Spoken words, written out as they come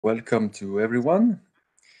Welcome to everyone.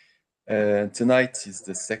 Tonight is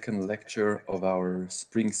the second lecture of our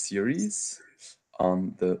spring series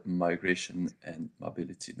on the migration and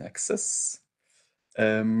mobility nexus.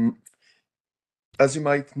 As you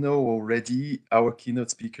might know already, our keynote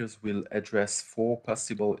speakers will address 4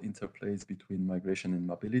 possible interplays between migration and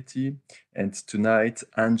mobility. And tonight,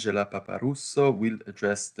 Angela Paparusso will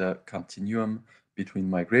address the continuum between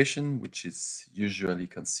migration, which is usually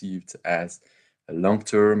conceived as a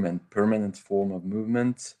long-term and permanent form of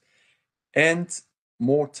movement, and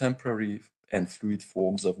more temporary and fluid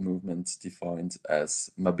forms of movement defined as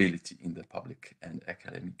mobility in the public and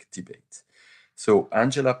academic debate. So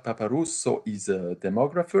Angela Paparusso is a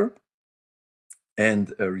demographer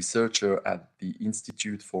and a researcher at the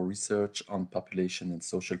Institute for Research on Population and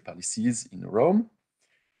Social Policies in Rome.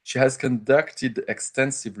 She has conducted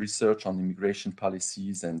extensive research on immigration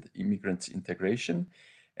policies and immigrant integration,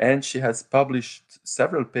 and she has published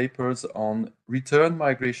several papers on return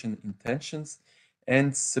migration intentions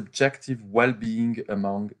and subjective well-being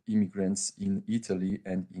among immigrants in Italy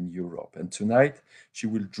and in Europe. And tonight, she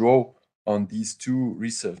will draw on these 2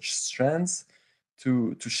 research strands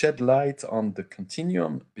to shed light on the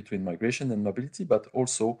continuum between migration and mobility, but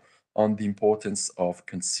also on the importance of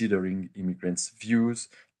considering immigrants' views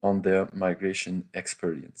on their migration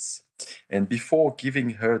experience. And before giving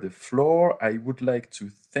her the floor, I would like to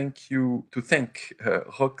thank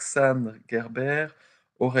Roxane Gerber,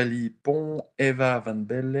 Aurélie Pont, Eva Van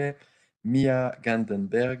Belle, Mia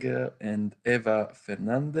Gandenberger, and Eva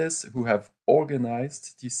Fernandez, who have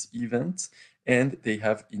organized this event, and they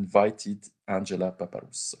have invited Angela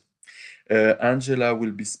Paparusso. Angela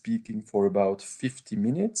will be speaking for about 50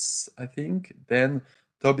 minutes, I think. Then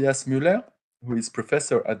Tobias Müller, who is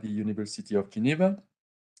professor at the University of Geneva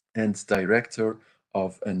and director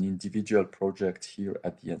of an individual project here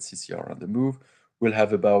at the NCCR on the Move, will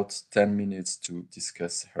have about 10 minutes to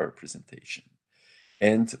discuss her presentation.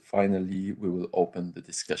 And finally, we will open the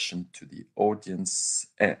discussion to the audience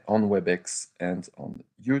on WebEx and on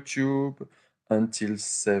YouTube until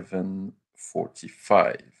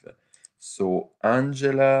 7:45. So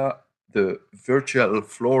Angela, the virtual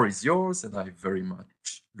floor is yours, and I very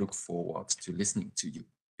much look forward to listening to you.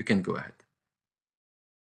 You can go ahead.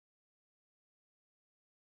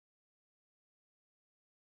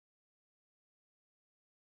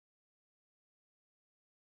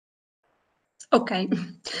 Okay,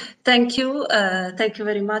 thank you. Thank you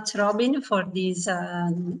very much, Robin, for this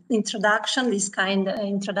introduction, this kind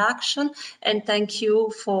introduction, and thank you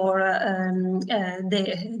for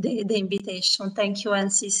the invitation. Thank you,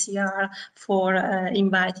 NCCR, for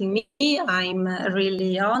inviting me. I'm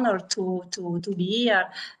really honored to be here,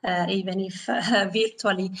 even if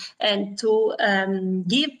virtually, and to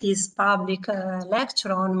give this public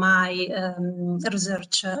lecture on my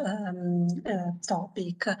research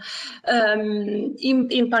topic.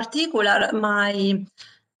 In particular, my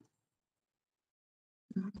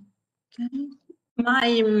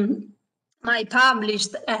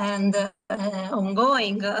published and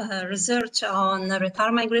ongoing research on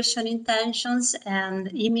return migration intentions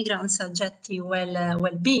and immigrant subjective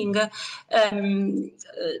well-being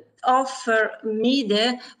offer me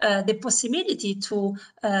the possibility to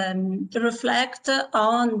reflect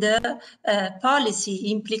on the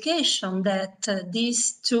policy implication that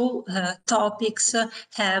these 2 topics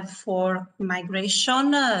have for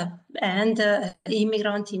migration and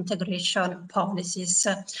immigrant integration policies.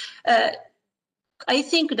 I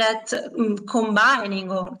think that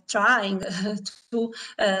combining or trying to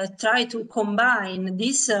combine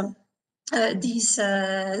these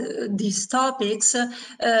topics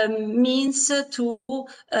means to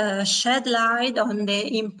shed light on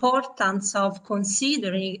the importance of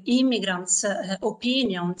considering immigrants'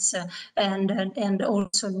 opinions and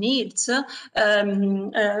also needs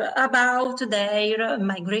about their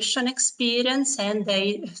migration experience and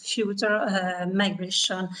their future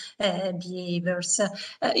migration behaviors.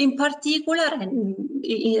 In particular, and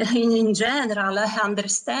in general,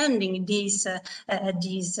 understanding this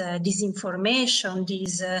information,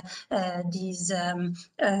 this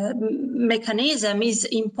mechanism is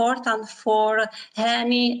important for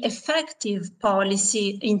any effective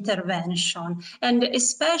policy intervention, and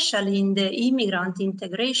especially in the immigrant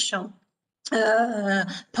integration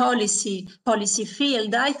policy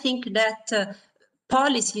field. I think that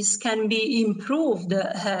policies can be improved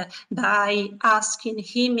by asking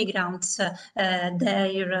immigrants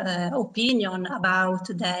their opinion about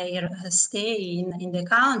their stay in the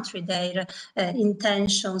country, their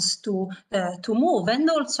intentions to move, and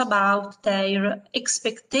also about their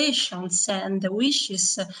expectations and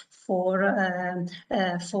wishes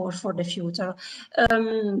the future.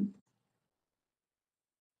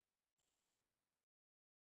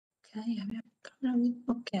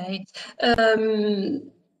 Okay.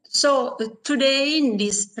 So today in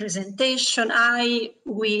this presentation, I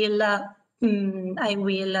will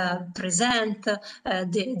present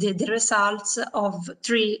the results of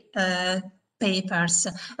three papers.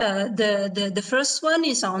 The first one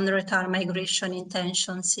is on return migration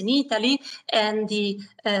intentions in Italy, and the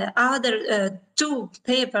other two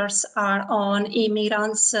papers are on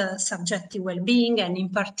immigrants' subjective well-being, and in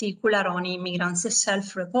particular on immigrants'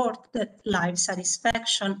 self-reported life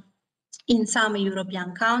satisfaction in some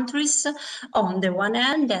European countries on the one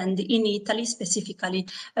hand, and in Italy, specifically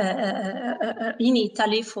in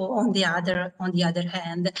Italy on the other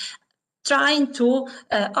hand, trying to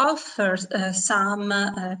offer some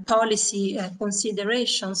policy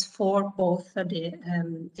considerations for both the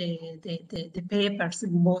papers,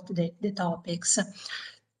 both the topics.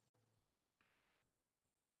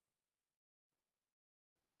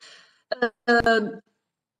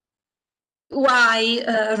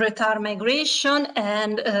 Why return migration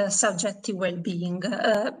and subjective well-being?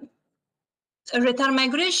 Return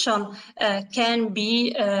migration can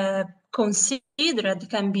be considered,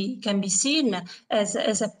 can be seen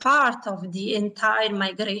as a part of the entire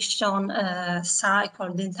migration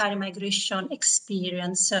cycle, the entire migration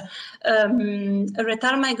experience.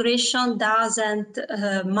 Return migration doesn't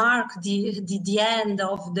mark the end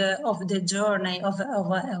of the journey of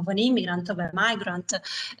an immigrant, of a migrant,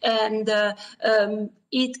 and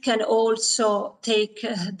it can also take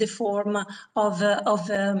the form of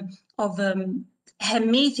a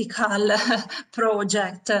mythical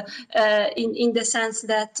project in the sense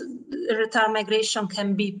that return migration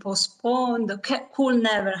can be postponed, could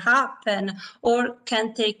never happen, or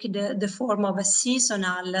can take the form of a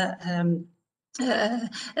seasonal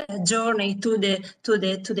journey to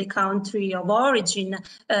the country of origin.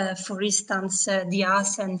 For instance,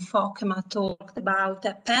 Diaz and Fokema talked about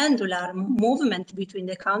a pendular movement between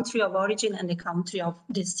the country of origin and the country of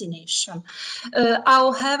destination.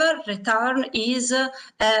 However, return is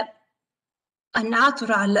a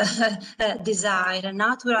natural desire, a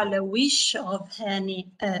natural wish of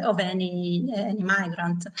any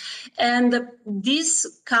migrant, and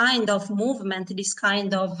this kind of movement, this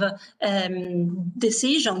kind of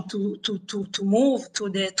decision to move to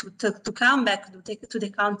come back to the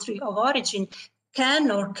country of origin can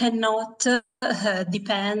or cannot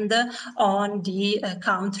depend on the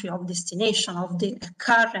country of destination, of the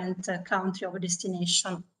current country of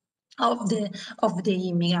destination of the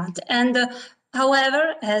immigrant. And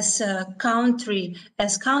however, as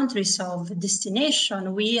countries of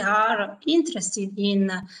destination, we are interested in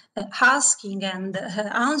asking and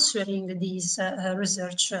answering these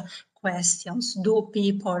research questions. Do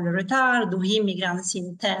people return? Do immigrants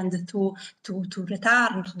intend to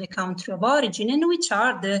return to the country of origin? And which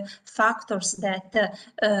are the factors that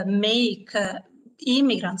make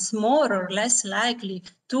immigrants more or less likely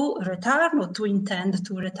to return or to intend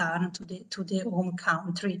to return to their home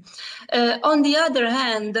country? On the other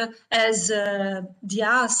hand, as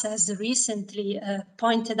Diaz has recently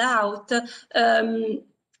pointed out,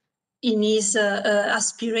 in his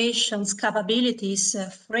aspirations, capabilities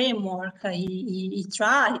framework, he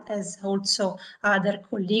tried, as also other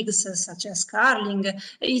colleagues such as Carling,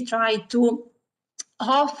 he tried to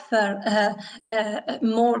offer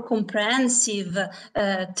more comprehensive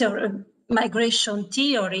migration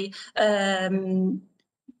theory,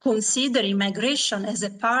 considering migration as a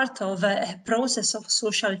part of a process of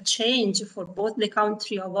social change for both the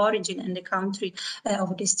country of origin and the country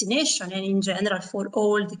of destination, and in general for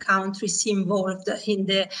all the countries involved in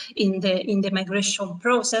the migration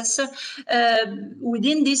process.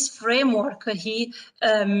 Within this framework, he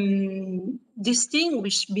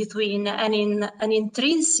distinguish between an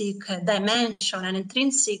intrinsic dimension, an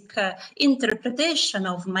intrinsic interpretation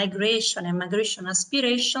of migration and migration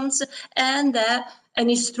aspirations, and an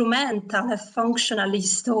instrumental, a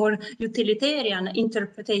functionalist or utilitarian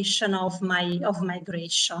interpretation of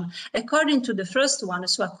migration. According to the first one,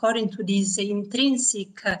 so according to this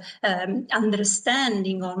intrinsic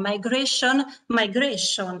understanding of migration,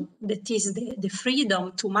 that is the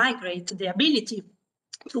freedom to migrate, the ability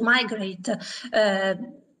to migrate,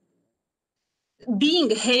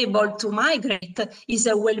 being able to migrate is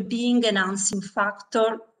a well-being enhancing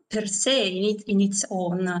factor per se in its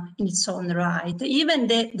own right. Even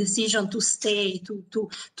the decision to stay, to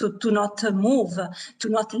not move, to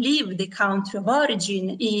not leave the country of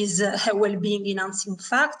origin is a well-being enhancing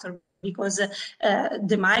factor, because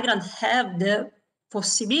the migrants have the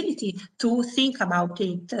possibility to think about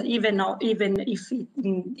it, even if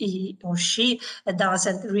he or she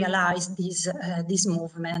doesn't realize this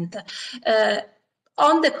movement.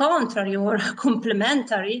 On the contrary, or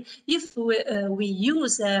complementary, if we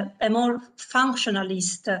use a more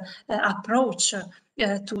functionalist approach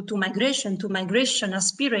to migration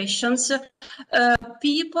aspirations,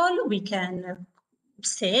 we can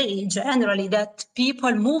say generally that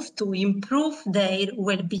people move to improve their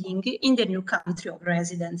well-being in the new country of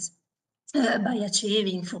residence. By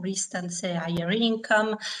achieving, for instance, a higher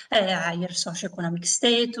income, a higher socioeconomic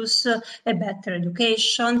status, a better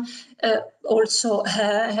education, also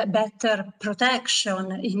better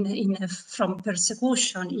protection from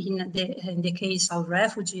persecution in the case of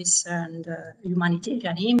refugees and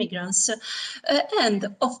humanitarian immigrants,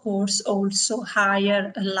 and of course also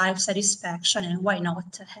higher life satisfaction and why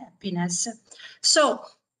not happiness. So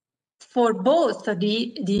for both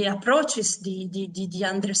the approaches, the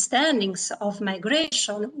understandings of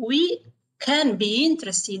migration, we can be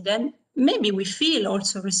interested, and maybe we feel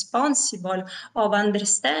also responsible of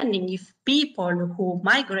understanding if people who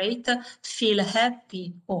migrate feel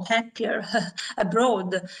happy or happier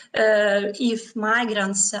abroad, if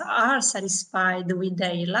migrants are satisfied with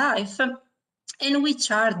their life, and which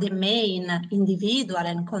are the main individual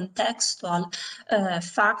and contextual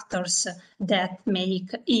factors that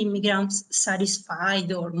make immigrants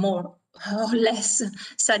satisfied or more or less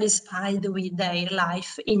satisfied with their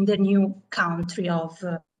life in the new country of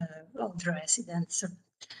residence.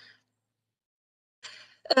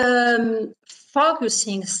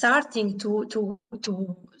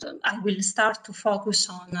 I will start to focus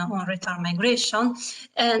on return migration,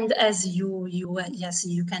 and as you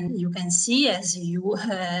can see, as you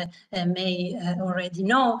may already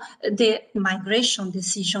know, the migration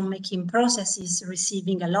decision-making process is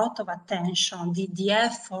receiving a lot of attention. The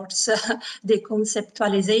efforts, the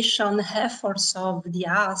conceptualization efforts of the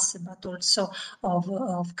US, but also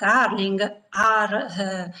of Carling,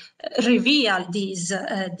 are reveal these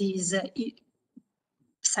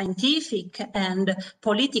scientific and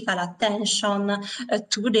political attention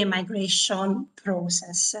to the migration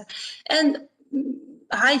process. And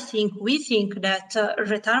we think that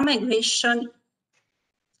return migration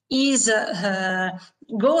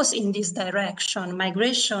goes in this direction.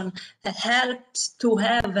 Migration helps to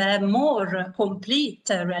have a more complete,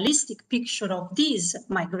 realistic picture of this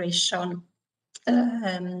migration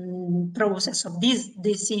process, of this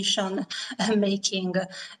decision making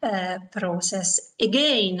process.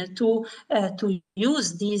 Again, to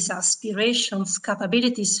use these aspirations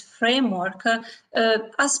capabilities framework,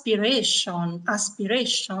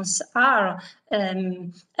 aspirations are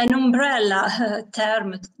an umbrella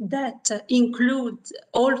term that includes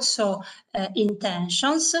also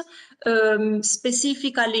intentions,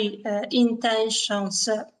 specifically intentions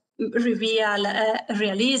reveal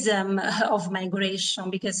realism of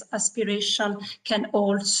migration, because aspiration can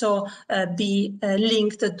also be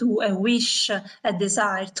linked to a wish, a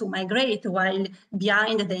desire to migrate, while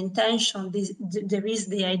behind the intention there is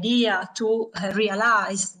the idea to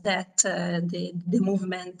realize that the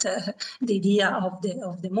movement, the idea of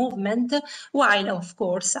the movement, while of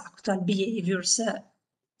course actual behaviors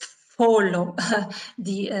follow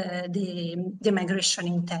the migration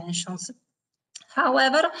intentions.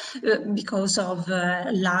 However, because of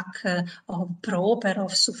lack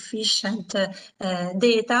of sufficient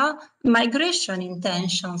data, migration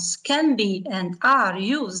intentions can be and are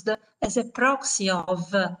used as a proxy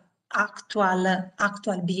of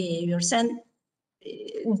actual behaviors. And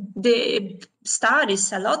a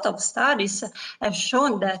lot of studies have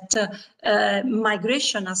shown that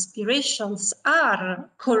migration aspirations are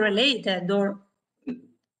correlated or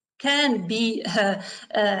can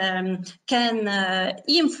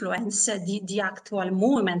influence the actual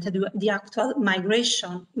movement, the actual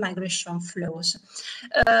migration flows.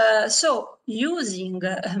 So using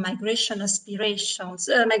migration aspirations,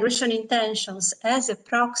 migration intentions as a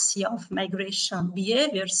proxy of migration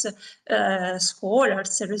behaviors,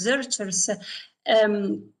 scholars, researchers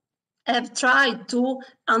have tried to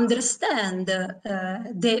understand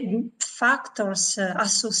the factors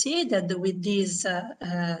associated with this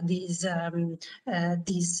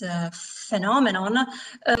phenomenon,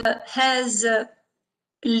 has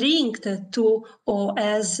linked to or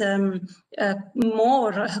as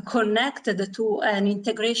more connected to an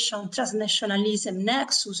integration transnationalism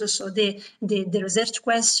nexus. So the research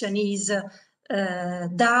question is,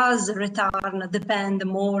 does return depend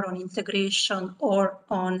more on integration or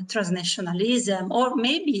on transnationalism? Or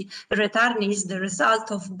maybe return is the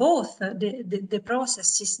result of both the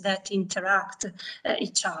processes that interact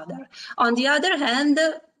each other. On the other hand,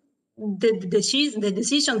 the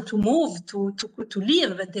decision to move to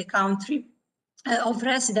leave the country of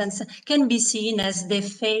residence can be seen as the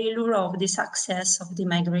failure of the success of the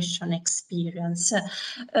migration experience.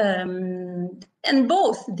 And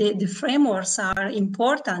both the frameworks are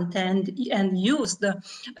important and used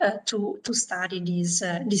to study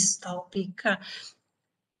this topic.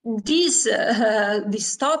 This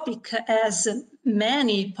topic has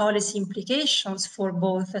many policy implications for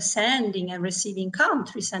both sending and receiving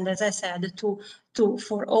countries, and as I said,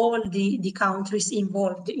 for all the countries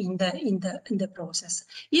involved in the process.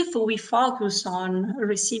 If we focus on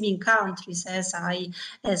receiving countries, as I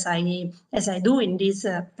do in this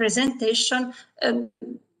presentation,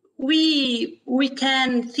 we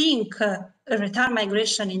can think return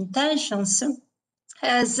migration intentions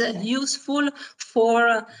as useful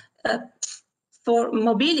for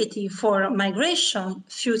mobility, for migration,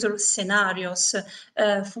 future scenarios.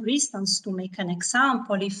 For instance, to make an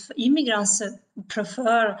example, if immigrants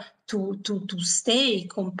prefer to stay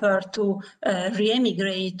compared to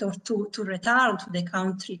re-emigrate or to return to the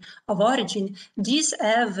country of origin, these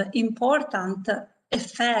have important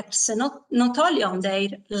effects not only on their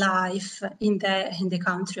life in the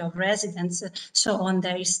country of residence, so on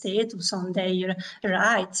their status, on their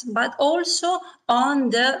rights, but also on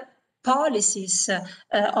the policies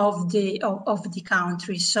of the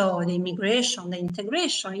country, so the immigration, the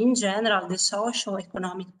integration, in general, the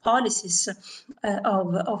socio-economic policies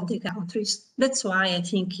of the countries. That's why I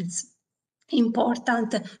think it's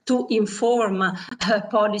important to inform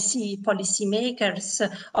policymakers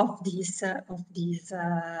of these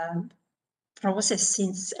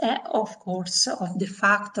processes, of course, of the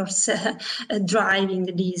factors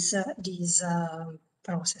driving these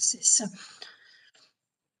processes.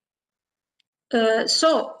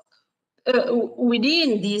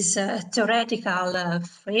 Within this theoretical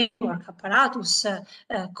framework apparatus,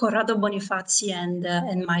 Corrado Bonifazzi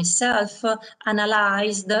and myself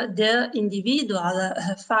analyzed the individual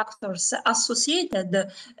factors associated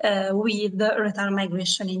with return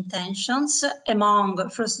migration intentions among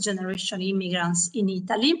first-generation immigrants in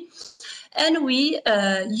Italy, and we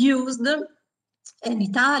used an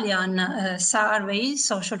Italian survey,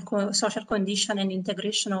 social condition and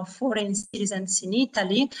integration of foreign citizens in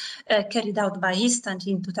Italy, carried out by Istant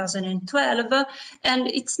in 2012. And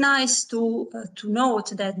it's nice to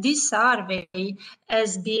note that this survey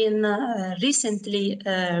has been recently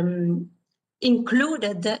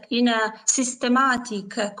included in a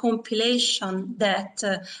systematic compilation that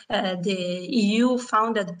the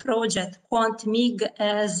EU-funded project QuantMig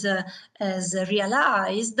has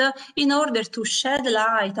realized in order to shed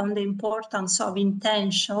light on the importance of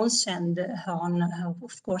intentions and on,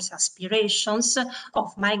 of course, aspirations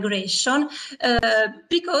of migration,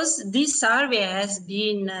 because this survey has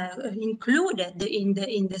been included in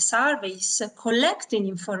the surveys collecting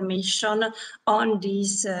information on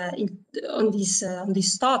this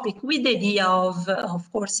topic, with the idea of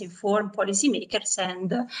course, inform policymakers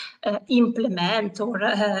and implement or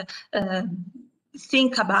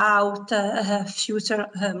think about future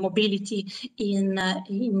mobility in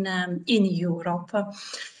Europe.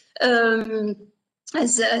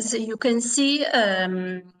 As you can see,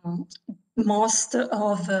 most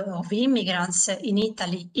of immigrants in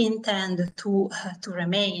Italy intend to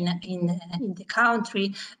remain in the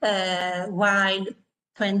country, while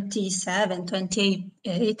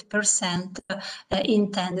 28%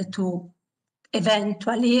 intend to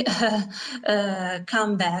eventually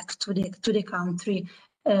come back to the country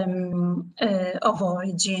of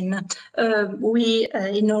origin. We,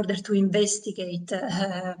 in order to investigate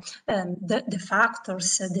the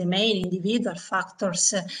factors, the main individual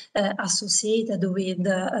factors associated with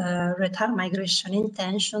return migration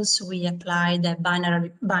intentions, we applied a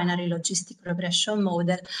binary logistic regression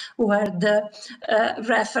model, where the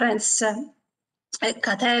reference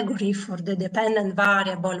category for the dependent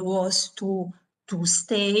variable was to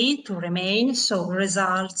stay, to remain. So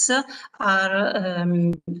results are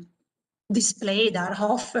displayed, are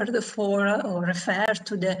offered for or refer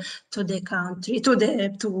to the country, to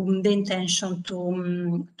the intention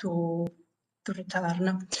to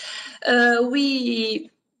return.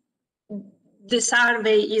 The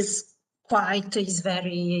survey is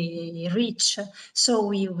very rich, so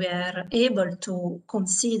we were able to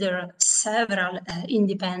consider several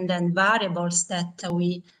independent variables that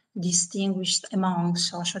we distinguished among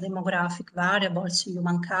socio-demographic variables,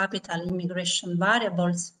 human capital, immigration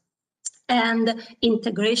variables, and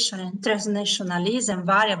integration and transnationalism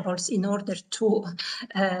variables, in order to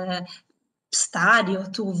study or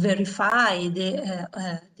to verify the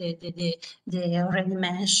already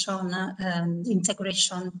mentioned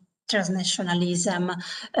integration transnationalism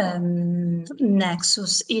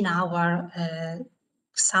nexus in our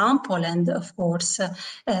sample, and of course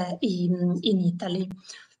in Italy.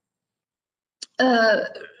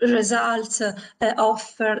 Results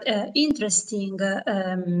offer interesting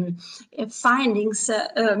findings.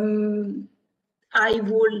 I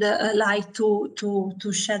would like to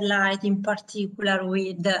shed light in particular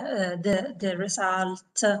with the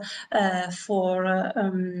result for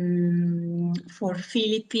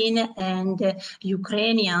Philippine and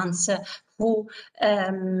Ukrainians who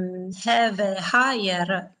have a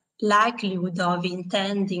higher likelihood of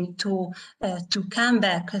intending to come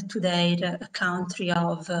back to their country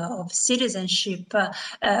of citizenship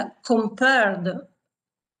compared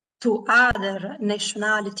to other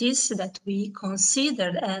nationalities that we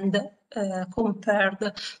considered, and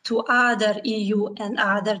compared to other EU and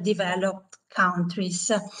other developed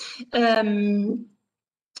countries.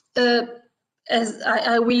 As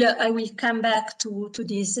I will come back to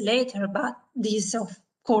this later, but these of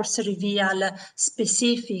course reveal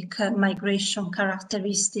specific migration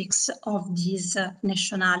characteristics of these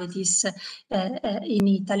nationalities in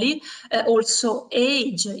Italy. Also,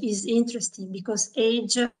 age is interesting because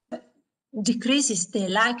age decreases the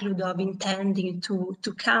likelihood of intending to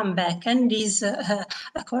come back, and this,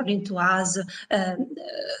 according to us,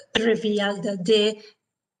 revealed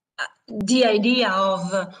the idea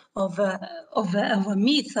of a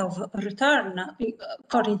myth of return,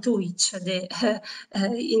 according to which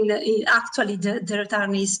actually the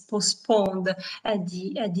return is postponed at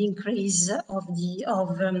the increase of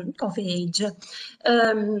age.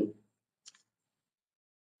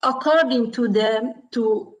 According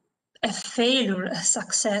to a failure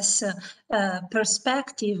success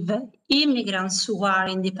perspective, immigrants who are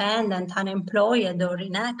independent, unemployed, or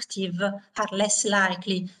inactive are less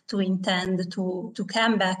likely to intend to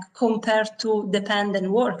come back compared to dependent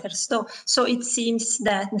workers. So it seems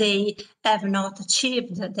that they have not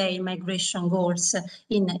achieved their migration goals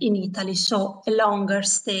in Italy, so a longer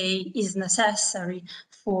stay is necessary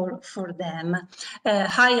for them.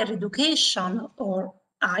 Higher education or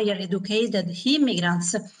higher educated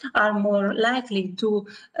immigrants are more likely to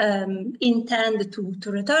intend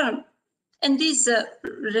to return. And this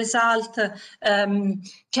result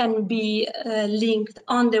can be linked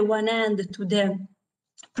on the one hand to the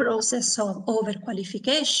process of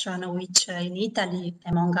overqualification, which in Italy,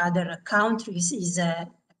 among other countries, is a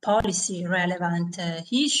policy relevant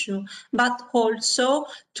issue, but also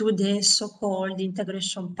to the so-called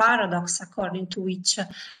integration paradox, according to which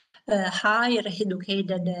higher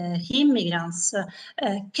educated immigrants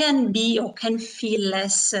can be or can feel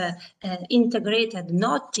less integrated,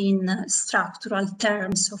 not in structural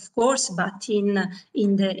terms, of course, but in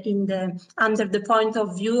the under the point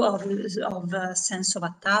of view of sense of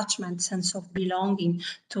attachment, sense of belonging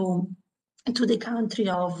to the country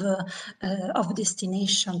of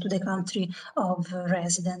destination, to the country of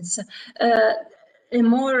residence. A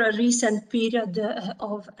more recent period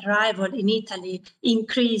of arrival in Italy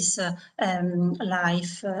increase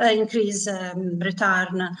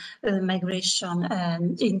return migration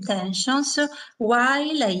intentions,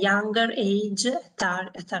 while a younger age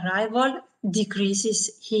at arrival decreases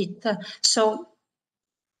it. So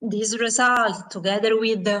this result, together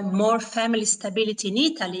with more family stability in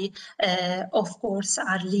Italy, of course,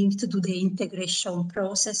 are linked to the integration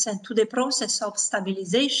process and to the process of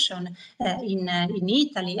stabilization in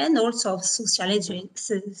Italy, and also of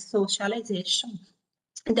socialization.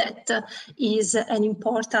 That is an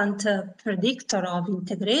important predictor of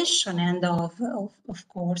integration and of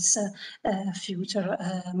course, future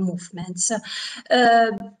movements.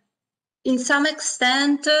 In some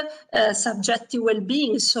extent, subjective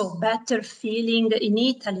well-being, so better feeling in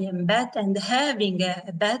Italy and having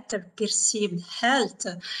a better perceived health,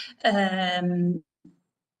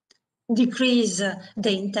 decrease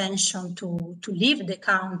the intention to leave the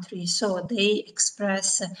country. So they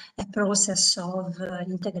express a process of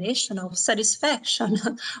integration, of satisfaction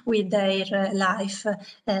with their life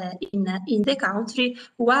in the country,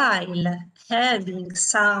 while having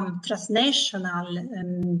some transnational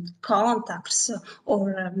contacts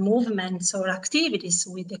or movements or activities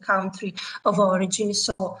with the country of origin.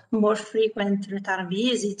 So more frequent return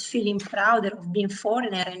visits, feeling prouder of being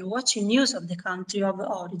foreigner and watching news of the country of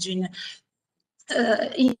origin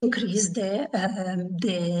increase the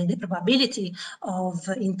probability of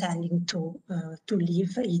intending to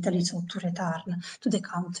leave Italy, so to return to the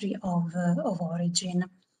country of origin.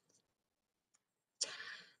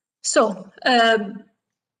 So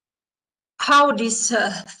how these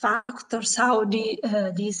factors, how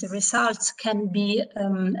these results can be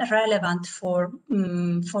relevant for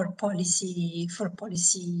policy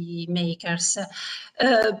makers.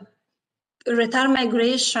 Return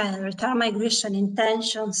migration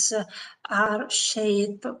intentions are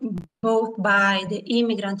shaped both by the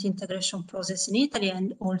immigrant integration process in Italy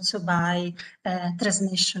and also by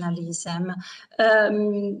transnationalism.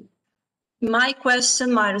 My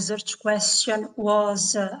research question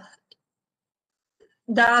was,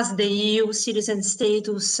 does the EU citizen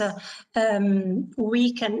status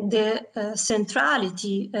weaken the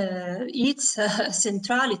its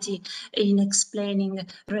centrality in explaining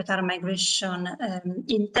return migration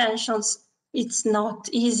intentions? It's not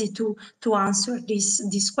easy to answer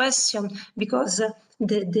this question, because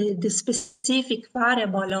the specific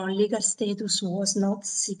variable on legal status was not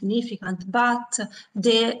significant, but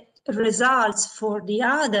the results for the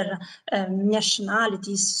other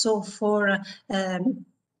nationalities, so for the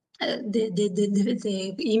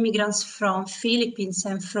immigrants from Philippines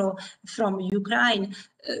and from Ukraine,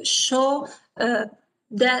 show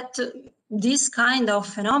that this kind of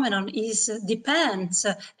phenomenon depends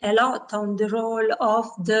a lot on the role of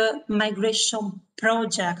the migration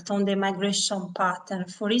project, on the migration pattern.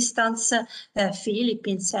 For instance,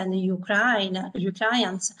 Philippines and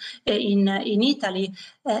Ukrainians in Italy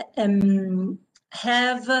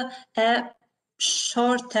have a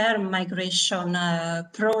short-term migration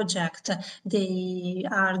project. They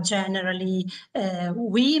are generally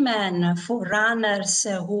women, forerunners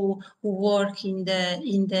who work in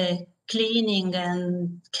the cleaning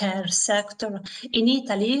and care sector in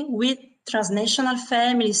Italy, with transnational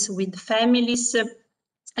families, with families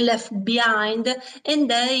left behind, and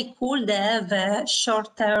they could have a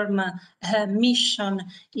short-term mission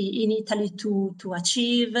in Italy to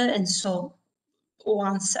achieve, and so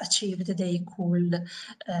once achieved, they could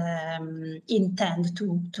intend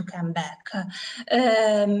to come back.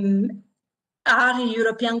 Are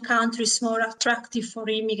European countries more attractive for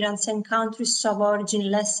immigrants and countries of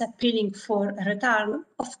origin less appealing for return?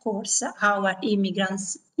 Of course, our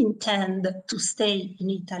immigrants intend to stay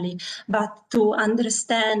in Italy, but to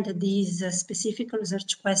understand this specific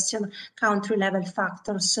research question, country-level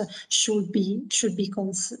factors should be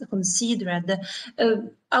considered.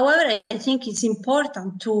 However, I think it's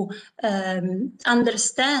important to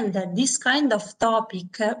understand that this kind of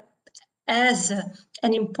topic has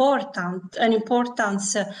an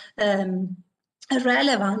importance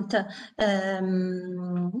relevant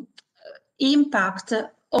impact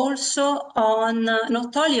also on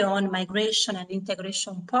not only on migration and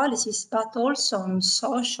integration policies, but also on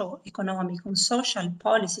socio-economic, on social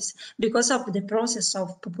policies, because of the process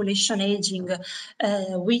of population aging,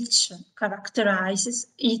 which characterizes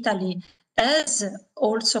Italy as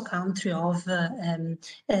also country of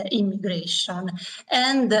immigration.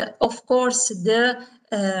 And of course, the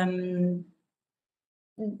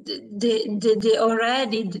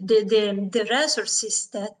resources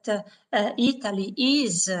that Italy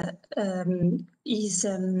is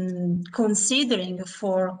considering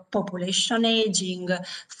for population aging,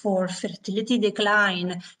 for fertility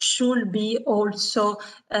decline, should be also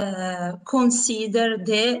consider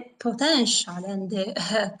the potential and the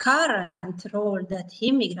current role that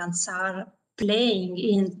immigrants are playing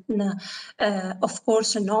in, of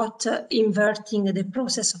course, not inverting the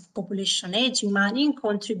process of population aging, but in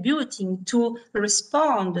contributing to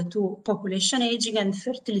respond to population aging and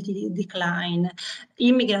fertility decline.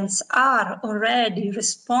 Immigrants are already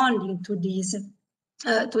responding to this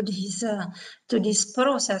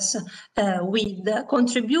process with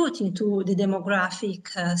contributing to the demographic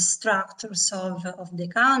structures of the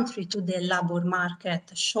country, to the labor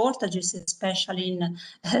market shortages, especially in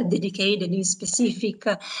dedicated in specific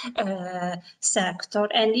sector.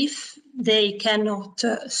 And if they cannot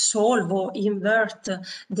solve or invert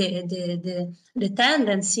the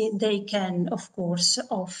tendency, they can, of course,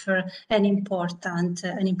 offer an important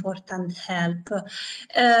help.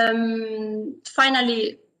 Finally,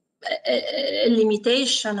 a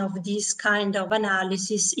limitation of this kind of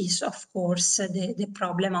analysis is, of course, the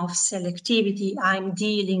problem of selectivity.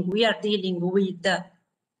 We are dealing with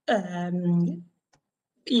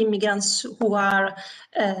immigrants who are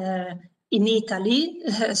in Italy,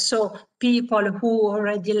 so people who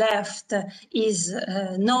already left is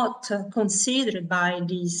not considered by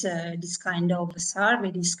this kind of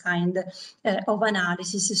survey, this kind of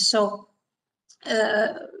analysis. So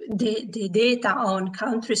the data on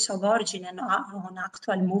countries of origin and on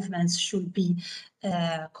actual movements should be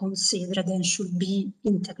considered and should be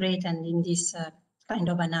integrated in this kind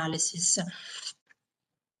of analysis.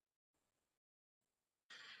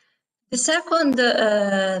 The second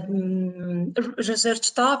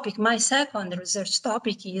research topic, my second research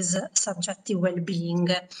topic is subjective well-being.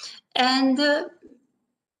 And the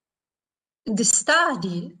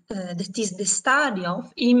study, that is the study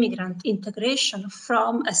of immigrant integration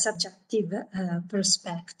from a subjective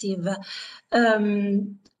perspective.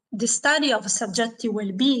 The study of subjective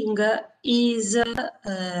well-being is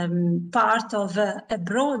part of a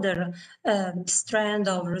broader strand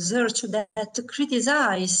of research that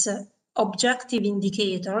criticizes objective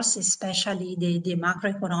indicators, especially the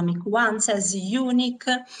macroeconomic ones, as unique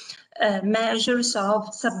measures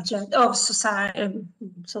of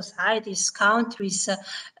societies, countries'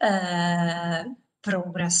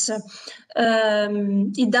 progress.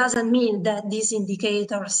 It doesn't mean that these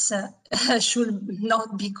indicators should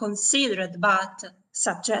not be considered, but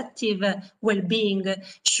subjective well-being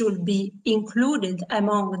should be included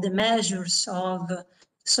among the measures of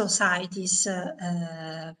society's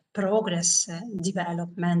progress,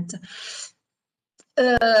 development.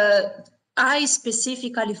 I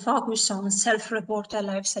specifically focus on self-reported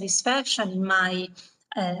life satisfaction in my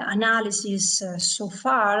analysis so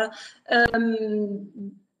far,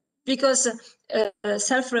 because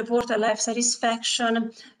self-reported life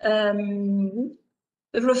satisfaction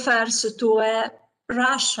refers to a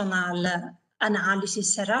rational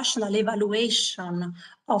analysis, a rational evaluation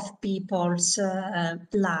of people's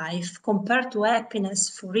life compared to happiness,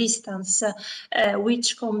 for instance,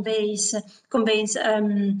 which conveys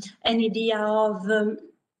an idea of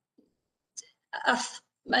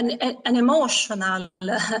an emotional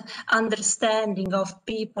understanding of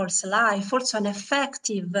people's life, also an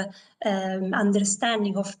effective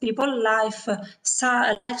understanding of people's life.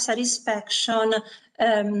 Life satisfaction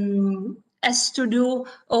has to do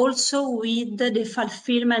also with the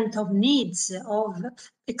fulfillment of needs, of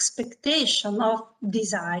expectation, of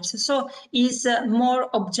desires. So is more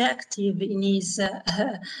objective in his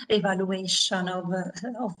evaluation of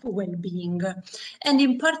well-being. And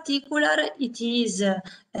in particular, it is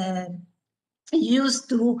used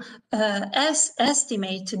to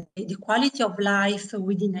estimate the quality of life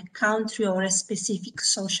within a country or a specific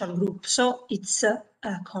social group. So it's,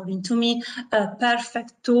 according to me,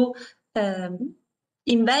 perfect to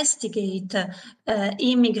investigate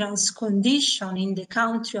immigrants' condition in the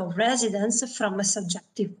country of residence from a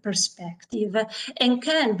subjective perspective, and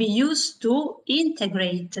can be used to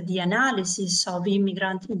integrate the analysis of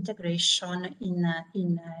immigrant integration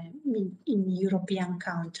in European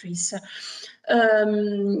countries.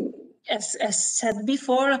 As said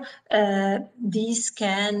before, this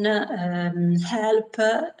can help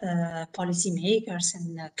policymakers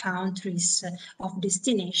and countries of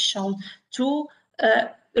destination to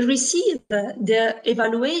receive the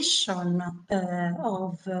evaluation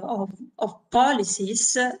of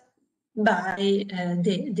policies by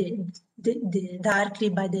directly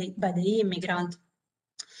by the immigrant.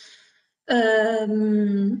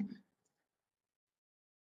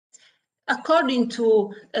 According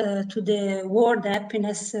to the World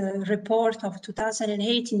Happiness Report of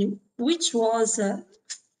 2018, which was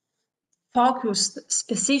focused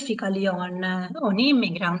specifically on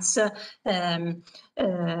immigrants,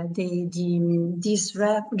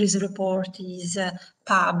 this report is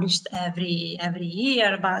published every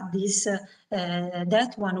year, but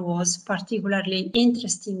that one was particularly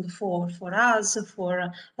interesting for us, for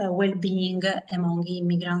well-being among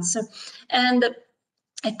immigrants. And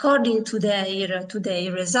according to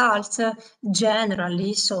their results,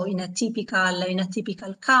 generally, so in a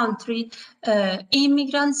typical country,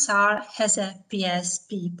 immigrants are as happy as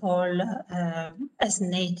people, as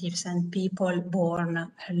natives and people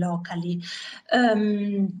born locally.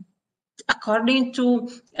 According to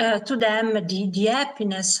them, the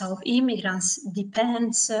happiness of immigrants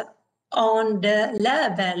depends on the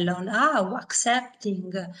level, on how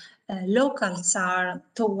accepting locals are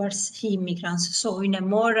towards immigrants. So in a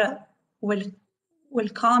more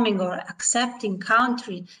welcoming or accepting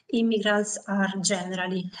country, immigrants are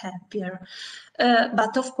generally happier.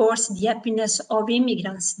 But of course, the happiness of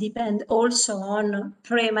immigrants depends also on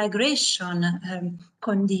pre-migration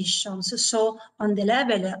conditions. So on the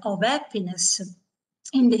level of happiness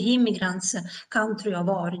in the immigrants' country of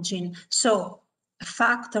origin. So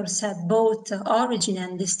factors at both origin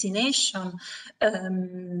and destination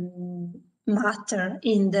matter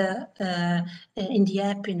in the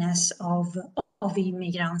happiness of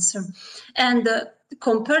immigrants. And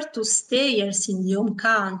compared to stayers in the home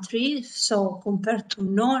country, so compared to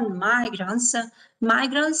non-migrants,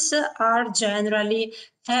 migrants are generally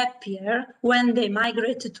happier when they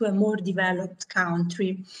migrate to a more developed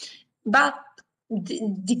country. But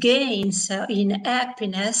the gains in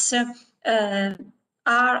happiness are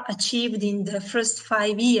are achieved in the first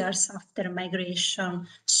 5 years after migration.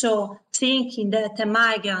 So thinking that a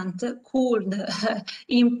migrant could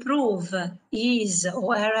improve his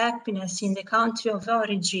or her happiness in the country of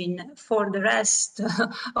origin for the rest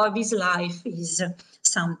of his life is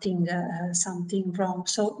something wrong.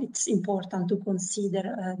 So it's important to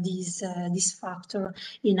consider this factor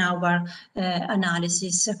in our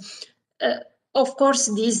analysis. Of course,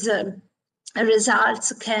 these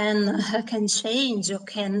results can change or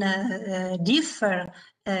can differ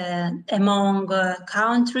among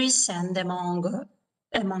countries and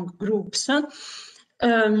among groups.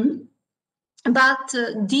 But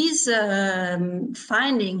these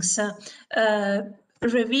findings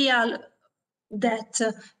reveal that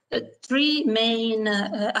 3 main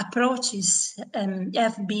approaches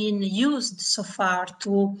have been used so far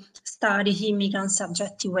to study immigrant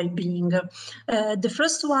subjective well-being. The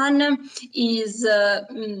first one is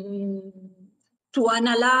to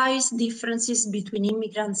analyze differences between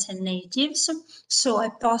immigrants and natives. So a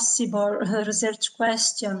possible research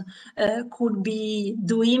question could be,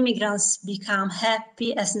 do immigrants become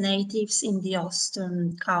happy as natives in the host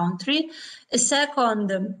country? A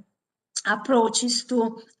second approach is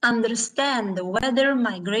to understand whether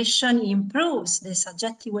migration improves the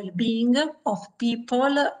subjective well-being of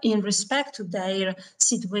people in respect to their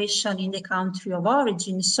situation in the country of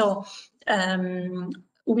origin. So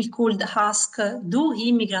we could ask, do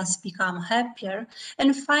immigrants become happier?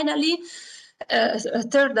 And finally, a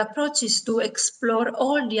third approach is to explore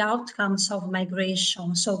all the outcomes of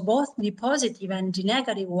migration, so both the positive and the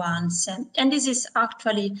negative ones. And this is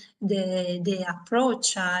actually the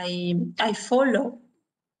approach I follow.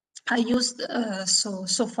 I used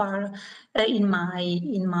so far in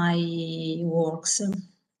my works.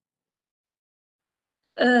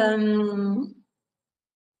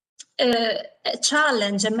 A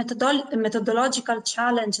challenge, a methodological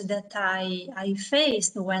challenge that I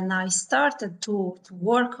faced when I started to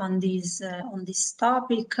work on this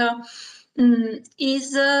topic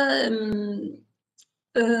is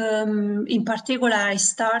in particular, I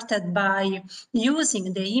started by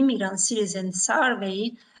using the immigrant citizen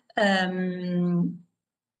survey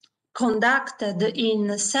conducted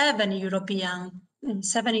in 7 European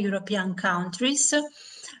countries.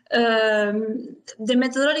 The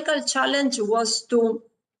methodological challenge was to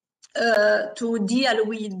deal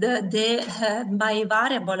with my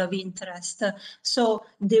variable of interest. So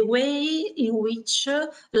the way in which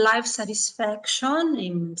life satisfaction,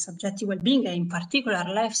 in subjective well-being, and in particular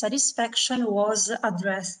life satisfaction, was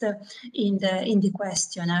addressed in the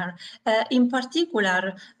questionnaire. In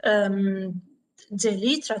particular, the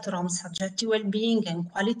literature on subjective well-being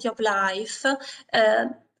and quality of life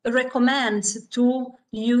recommends to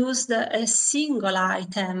use a single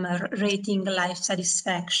item rating life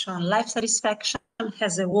satisfaction. Life satisfaction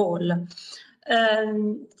has a wall.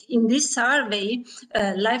 In this survey,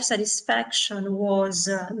 life satisfaction was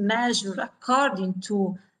measured according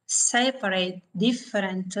to separate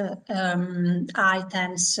different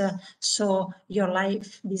items. So your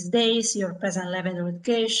life these days, your present level of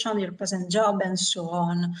education, your present job, and so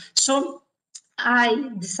on. So I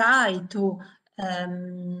decided to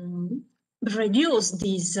reduce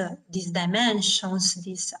these dimensions,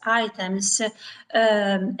 these items,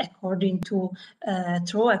 according to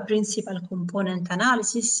through a principal component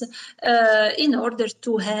analysis, in order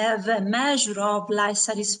to have a measure of life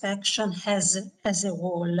satisfaction as a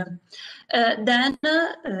whole. Then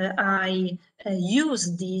I use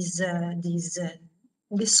the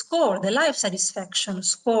score, the life satisfaction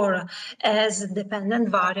score, as a dependent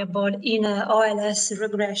variable in OLS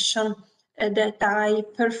regression that I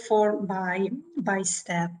perform by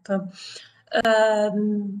step.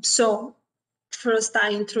 So first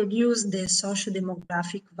I introduce the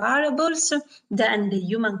socio-demographic variables, then the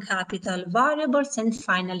human capital variables, and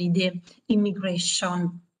finally the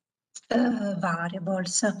immigration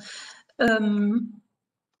variables.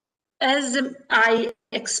 As I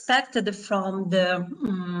expected from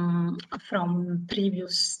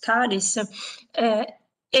previous studies,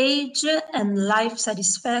 age and life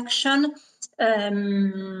satisfaction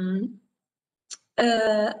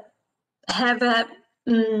have a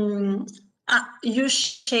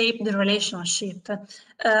U-shaped relationship.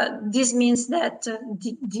 This means that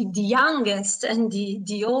the youngest and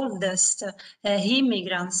the oldest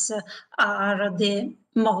immigrants are the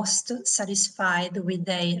most satisfied with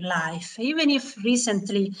their life, even if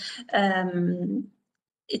recently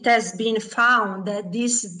it has been found that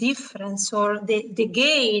this difference or the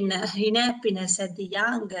gain in happiness at the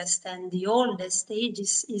youngest and the oldest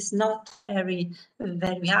ages is not very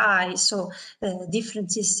high, so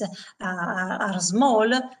differences are small.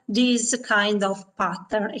 This kind of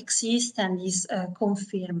pattern exists and is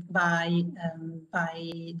confirmed by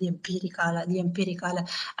the empirical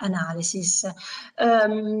analysis.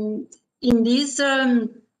 In this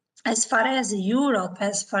as far as Europe,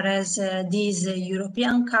 as far as these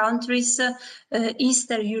European countries,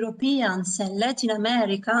 Eastern Europeans and Latin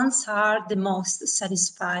Americans are the most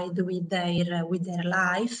satisfied with their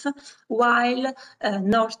life, while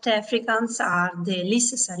North Africans are the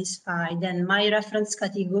least satisfied. And my reference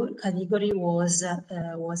category was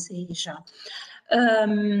Asia.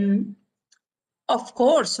 Of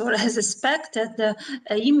course, or as expected,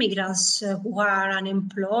 immigrants who are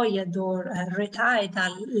unemployed or retired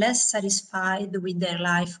are less satisfied with their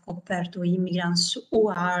life compared to immigrants who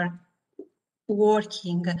are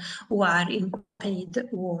working, who are in paid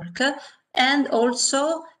work, and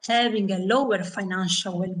also having a lower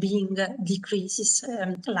financial well-being decreases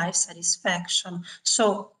life satisfaction.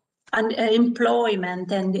 So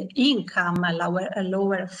employment and income, a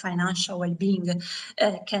lower financial well-being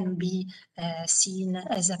can be seen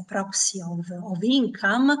as a proxy of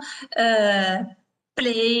income,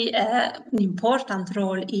 play an important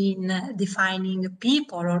role in defining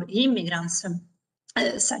people or immigrants'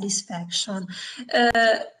 satisfaction.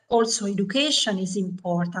 Also, education is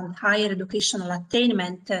important. Higher educational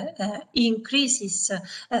attainment increases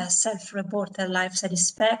self-reported life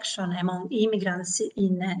satisfaction among immigrants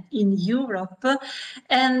in Europe.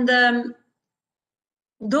 And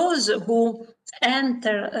those who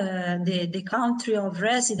enter the country of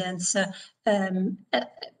residence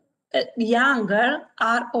younger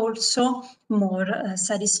are also more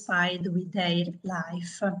satisfied with their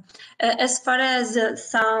life. As far as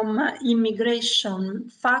some immigration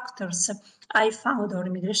factors I found, or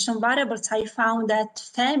immigration variables, I found that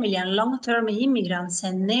family and long-term immigrants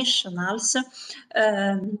and nationals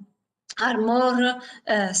are more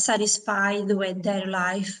satisfied with their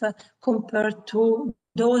life compared to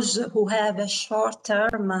those who have a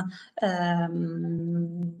short-term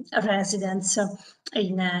residence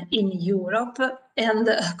in Europe, and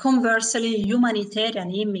conversely,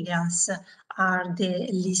 humanitarian immigrants are the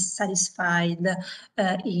least satisfied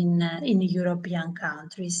in European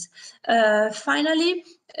countries. Finally,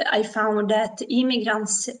 I found that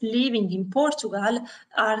immigrants living in Portugal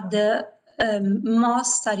are the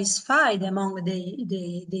most satisfied among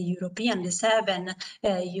the European, the 7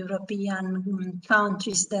 European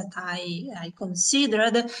countries that I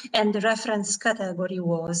considered, and the reference category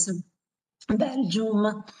was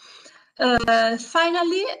Belgium.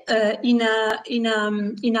 Finally, in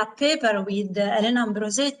a paper with Elena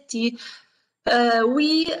Ambrosetti,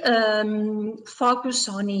 we focus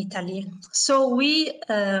on Italy. So we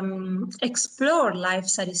explore life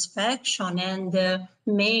satisfaction and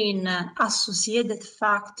main associated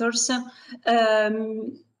factors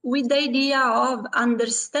with the idea of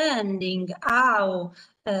understanding how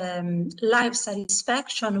life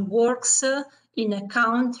satisfaction works in a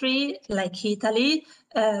country like Italy,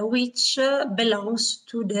 which belongs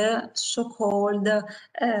to the so-called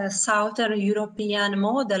Southern European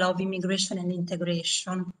model of immigration and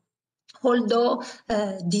integration. Although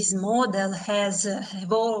this model has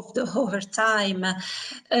evolved over time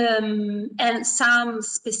and some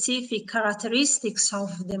specific characteristics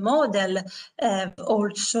of the model have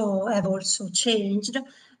also changed,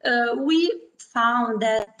 we found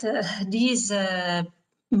that this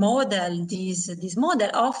model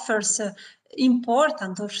offers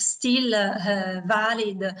important or still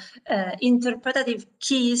valid interpretative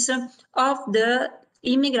keys of the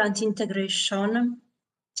immigrant integration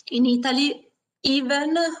in Italy,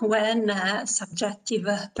 even when a subjective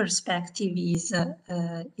perspective is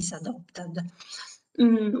adopted.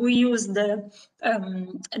 We use the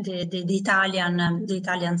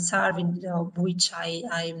Italian survey, of which I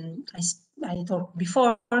talked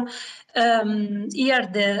before. Here,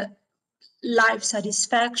 the life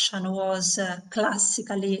satisfaction was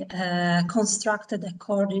classically constructed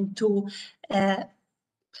according to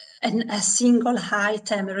a single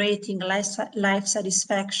item rating life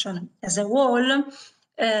satisfaction as a whole,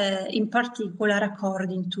 in particular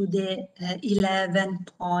according to the 11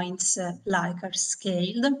 points Likert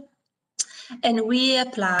scale. And we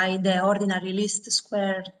applied the ordinary least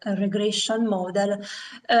square regression model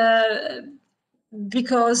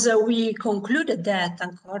because we concluded that,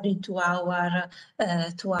 according to our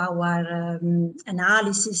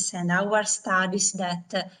analysis and our studies,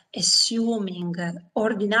 that assuming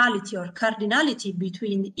ordinality or cardinality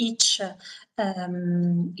between each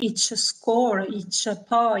score, each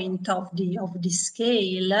point of the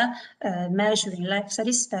scale measuring life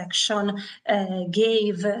satisfaction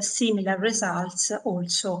gave similar results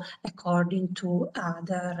also according to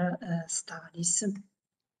other studies.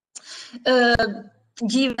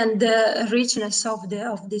 Given the richness of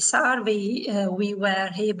the survey, we were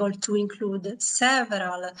able to include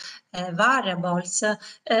several variables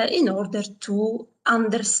in order to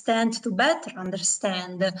better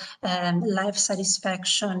understand life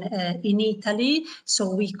satisfaction in Italy.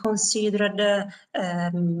 So we considered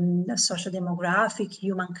socio-demographic,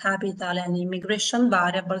 human capital, and immigration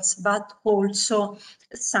variables, but also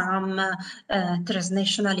some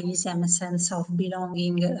transnationalism, sense of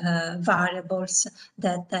belonging variables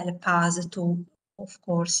that help us to, of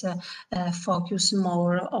course, focus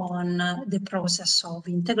more on the process of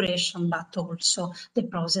integration, but also the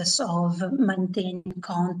process of maintaining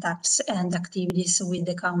contacts and activities with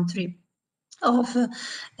the country of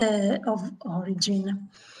origin.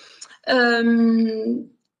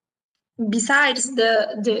 Besides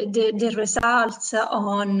the results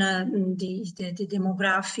on the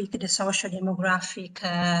demographic, the social demographic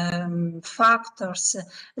factors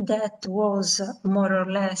that was more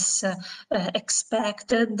or less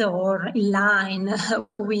expected or in line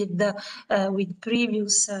with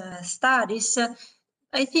previous studies,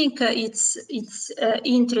 I think it's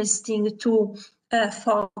interesting to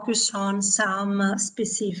focus on some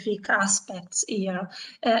specific aspects here.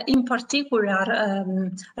 In particular,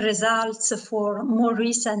 results for more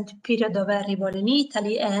recent period of arrival in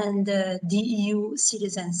Italy and the EU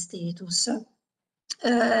citizen status.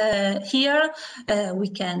 Here we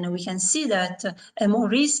can see that a more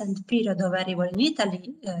recent period of arrival in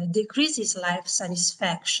Italy decreases life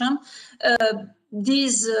satisfaction.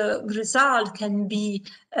 This result can be,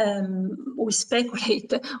 we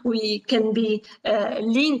speculate, can be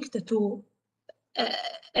linked to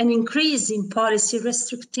an increase in policy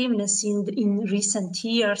restrictiveness in recent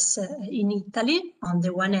years in Italy, on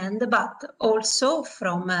the one hand, but also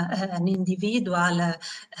from an individual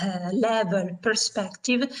level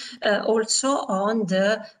perspective, also on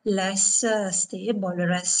the less stable,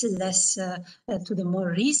 less to the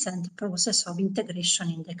more recent process of integration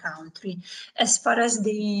in the country. As far as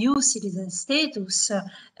the EU citizen status,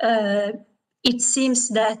 it seems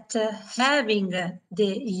that having the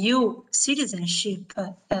EU citizenship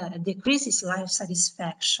decreases life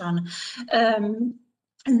satisfaction.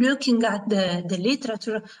 Looking at the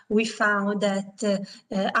literature, we found that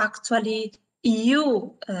actually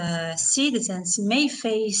EU citizens may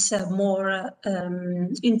face more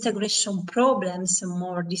integration problems,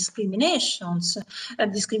 more discrimination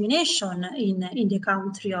in the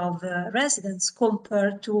country of residence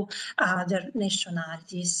compared to other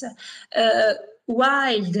nationalities.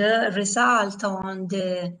 While the result on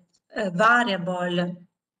the variable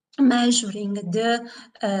measuring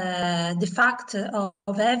the fact of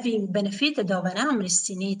having benefited of an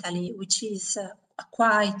amnesty in Italy, which is a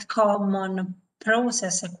quite common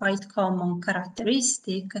process, a quite common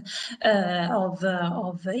characteristic of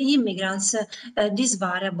immigrants, this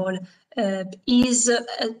variable is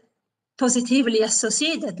positively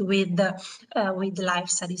associated with life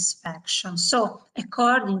satisfaction. So,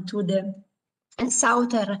 according to the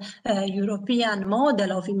Southern European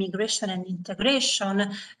model of immigration and integration,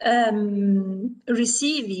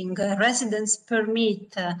 receiving a residence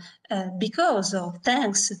permit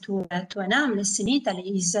thanks to an amnesty in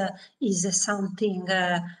Italy is something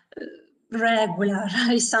regular,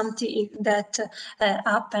 is something that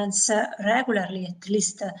happens regularly, at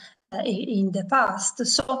least in the past.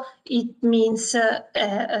 So it means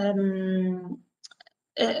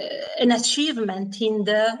an achievement in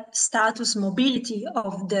the status mobility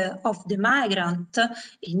of the migrant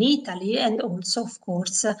in Italy, and also, of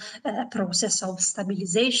course, a process of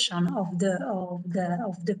stabilization of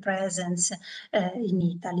the presence in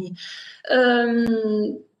Italy.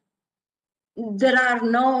 There are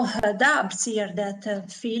no doubts here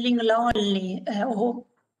that feeling lonely or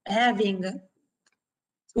having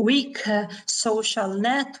weak social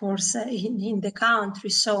networks in the country,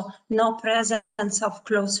 so no presence of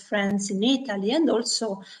close friends in Italy, and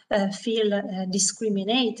also feel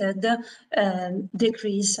discriminated,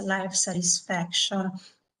 decrease life satisfaction.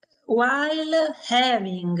 While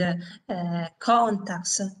having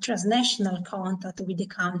contacts, transnational contact with the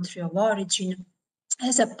country of origin,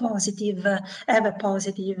 have a positive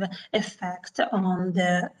effect on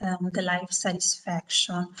the life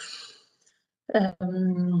satisfaction.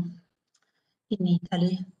 in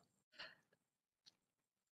Italy.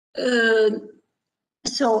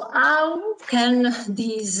 So how can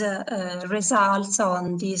these results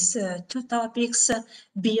on these two topics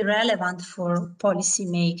be relevant for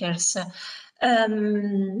policymakers?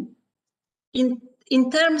 In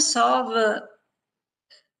terms of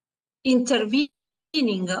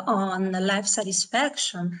intervening on life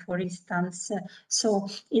satisfaction, for instance, so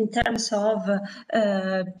in terms of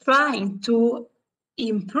trying to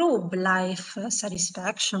improve life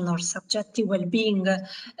satisfaction or subjective well-being,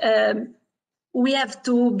 we have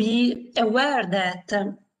to be aware that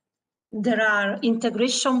there are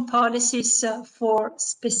integration policies for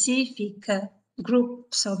specific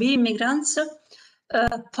groups of immigrants,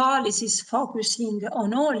 policies focusing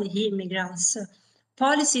on all immigrants,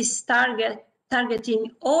 policies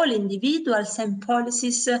targeting all individuals, and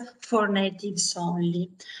policies for natives only.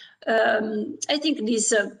 I think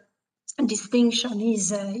this distinction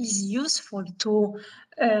is useful to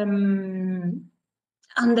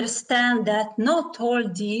understand that not all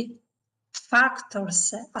the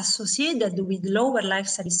factors associated with lower life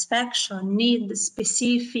satisfaction need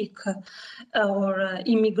specific or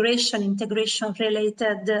immigration integration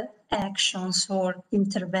related actions or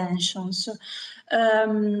interventions.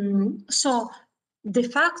 So the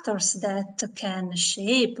factors that can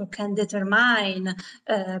shape or can determine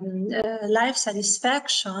life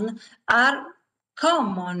satisfaction are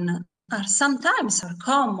common, sometimes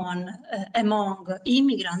common among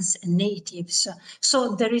immigrants and natives.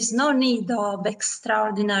 So there is no need of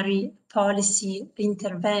extraordinary policy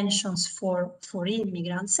interventions for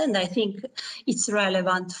immigrants. And I think it's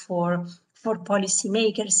relevant for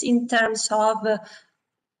policymakers in terms of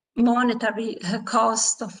monetary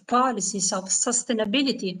cost of policies, of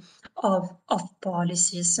sustainability of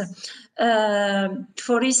policies.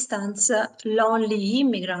 For instance, lonely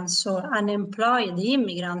immigrants or unemployed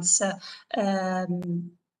immigrants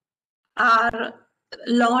are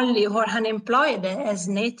lonely or unemployed as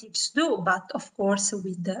natives do, but of course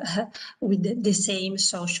with the same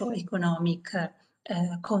socio-economic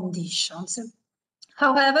conditions.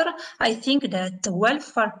 However, I think that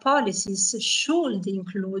welfare policies should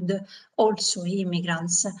include also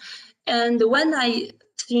immigrants. And when I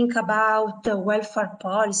think about welfare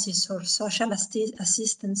policies or social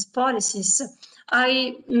assistance policies,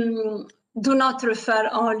 I do not refer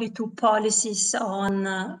only to policies on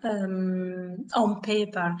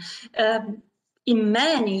paper. In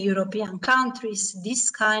many European countries, this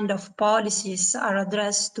kind of policies are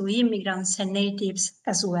addressed to immigrants and natives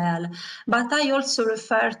as well. But I also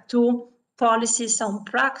refer to policies on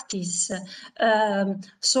practice,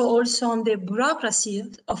 so also on the bureaucracy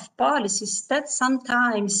of policies that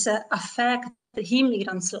sometimes affect the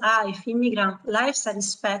immigrant's life, immigrant life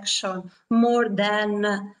satisfaction more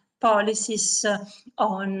than policies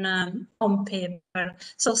on paper.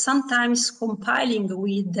 So sometimes compiling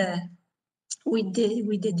with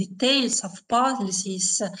the details of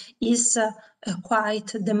policies is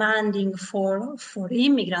quite demanding for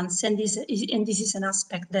immigrants, and this is an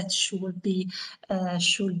aspect that should be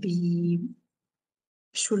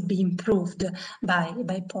improved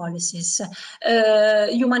by policies.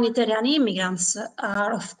 Humanitarian immigrants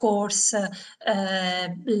are, of course,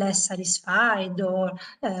 less satisfied or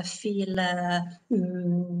feel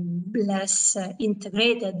less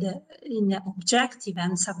integrated in objective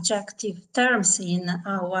and subjective terms in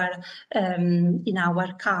our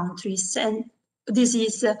countries, and this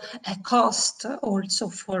is a cost also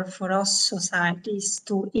for us societies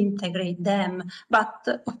to integrate them. But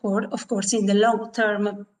of course, in the long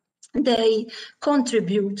term, they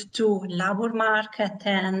contribute to labor market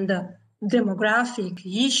and demographic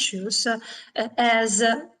issues as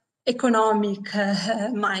economic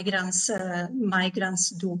migrants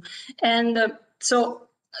do. And so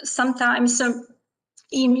sometimes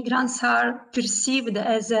immigrants are perceived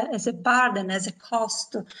as a burden, as a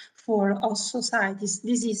cost for all societies.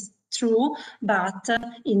 This is true, but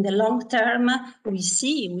in the long term, we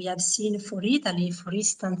have seen for Italy, for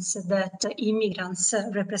instance, that immigrants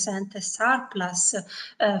represent a surplus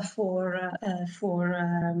for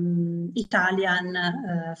Italian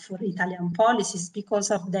policies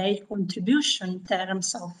because of their contribution in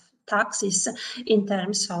terms of taxes, in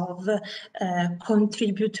terms of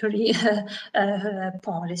contributory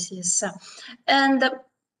policies. And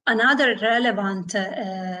another relevant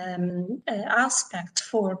aspect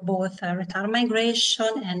for both return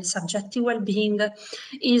migration and subjective well-being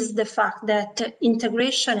is the fact that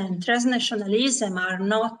integration and transnationalism are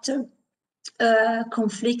not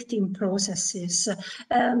conflicting processes.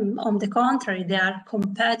 On the contrary, they are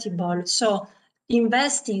compatible. So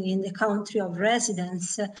investing in the country of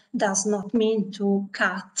residence does not mean to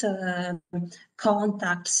cut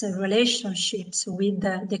contacts, relationships with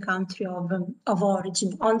the country of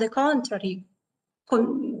origin. On the contrary,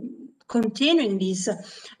 continuing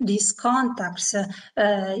these contacts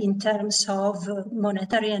in terms of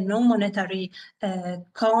monetary and non-monetary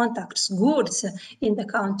contacts, goods in the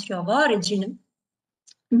country of origin,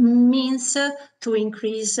 means to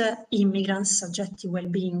increase immigrants' subjective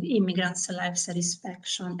well-being, immigrants' life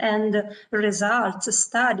satisfaction. And results,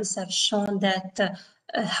 studies have shown that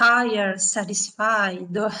higher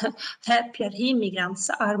satisfied, happier immigrants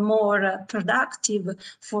are more productive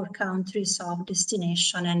for countries of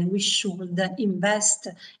destination, and we should invest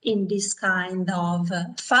in this kind of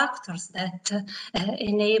factors that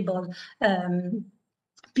enable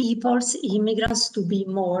people's immigrants to be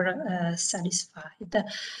more satisfied.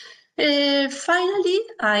 Finally,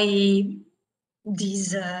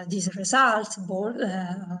 these results,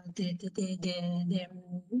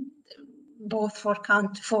 both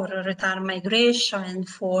for return migration and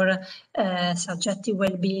for subjective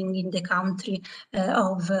well-being in the country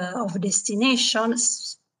of destination,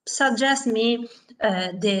 suggest me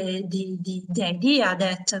the idea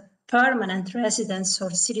that permanent residence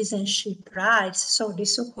or citizenship rights, so the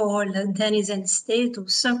so-called denizen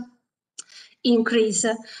status, increase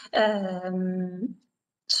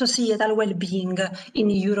societal well-being in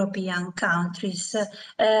European countries.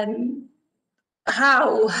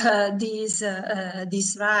 How these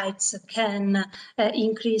rights can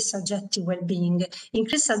increase subjective well-being?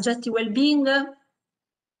 Increase subjective well-being,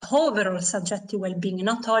 overall subjective well-being,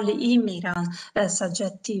 not only immigrant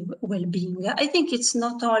subjective well-being. I think it's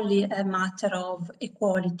not only a matter of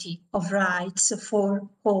equality of rights for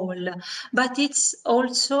all, but it's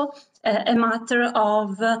also a matter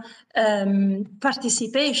of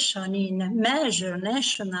participation in major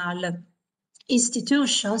national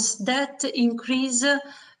institutions that increase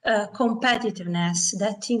competitiveness,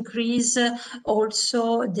 that increase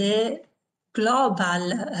also the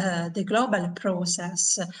global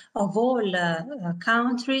process of all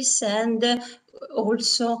countries, and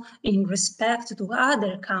also in respect to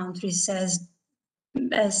other countries.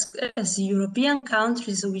 As European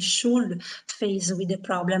countries, we should face with the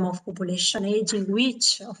problem of population aging,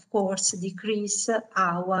 which of course decrease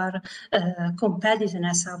our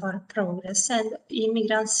competitiveness, our progress, and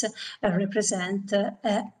immigrants represent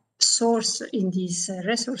a source in this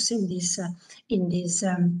resource in this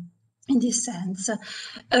sense.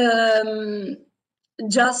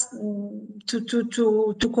 Just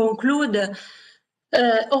to conclude,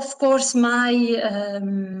 of course, my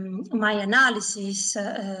analysis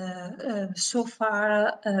so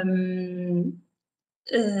far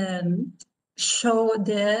show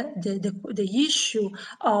the issue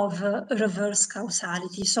of reverse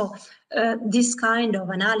causality. So this kind of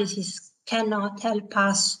analysis cannot help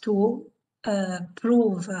us to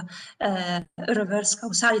prove reverse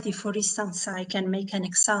causality. For instance, I can make an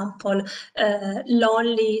example.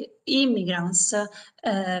 Lonely immigrants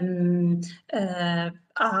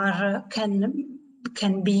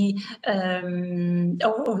can be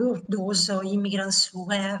or those immigrants who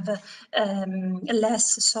have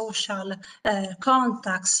less social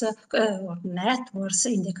contacts or networks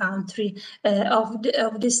in the country of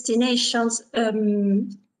destinations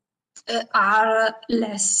are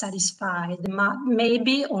less satisfied.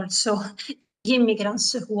 Maybe also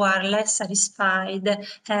immigrants who are less satisfied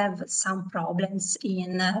have some problems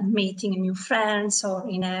in meeting new friends or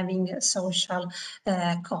in having social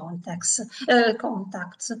contacts.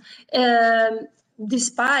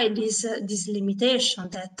 Despite this limitation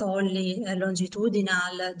that only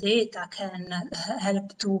longitudinal data can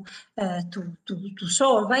help to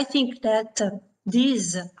solve, I think that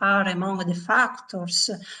these are among the factors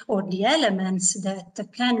or the elements that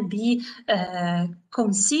can be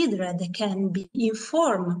considered, can be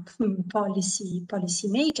informed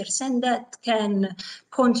policymakers, and that can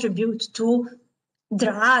contribute to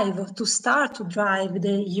start to drive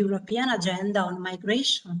the European agenda on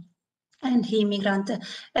migration and immigrant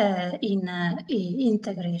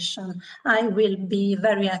integration. I will be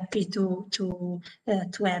very happy to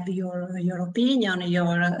have your opinion,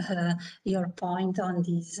 your point on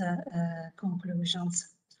these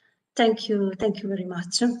conclusions. Thank you very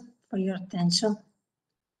much for your attention.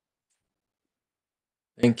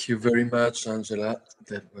 Thank you very much, Angela.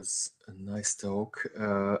 That was a nice talk.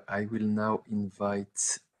 I will now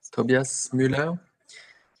invite Tobias Müller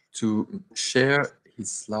to share his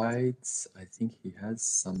slides. I think he has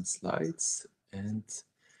some slides, and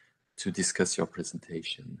to discuss your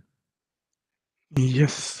presentation.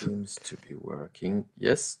 Yes. Seems to be working.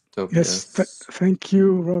 Yes, Yes, Tobias. thank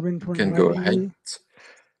you, Robin, for You can go inviting me ahead.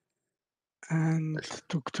 and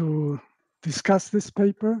to discuss this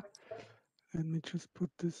paper. Let me just put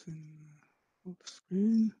this in full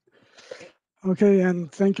screen. Okay,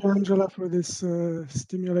 and thank you, Angela, for this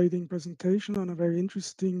stimulating presentation on a very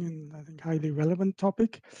interesting and I think highly relevant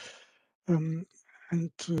topic. And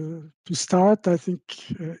to start, I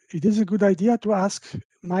think it is a good idea to ask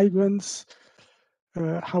migrants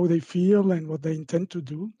how they feel and what they intend to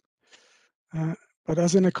do. But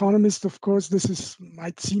as an economist, of course, this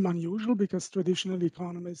might seem unusual because traditionally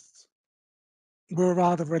economists were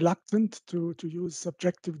rather reluctant to use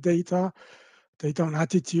subjective data on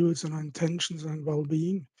attitudes and on intentions and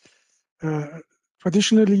well-being.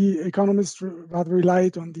 Traditionally, economists rather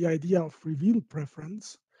relied on the idea of revealed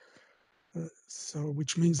preference,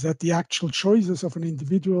 which means that the actual choices of an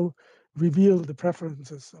individual reveal the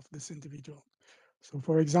preferences of this individual. So,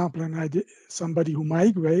 for example, somebody who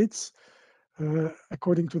migrates,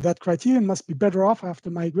 according to that criterion, must be better off after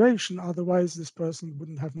migration. Otherwise, this person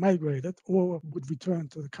wouldn't have migrated or would return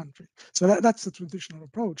to the country. So that's the traditional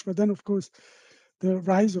approach. But then, of course, the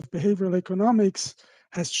rise of behavioral economics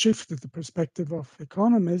has shifted the perspective of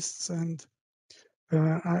economists. And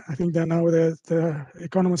I think that now the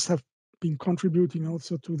economists have been contributing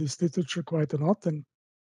also to this literature quite a lot. And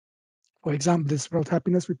for example, this World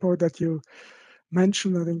Happiness Report that you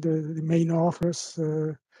mentioned, I think the main authors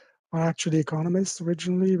are actually economists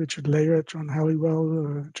originally: Richard Layard, John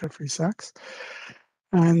Halliwell, Jeffrey Sachs.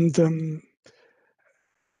 And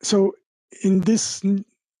so in this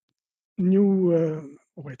new,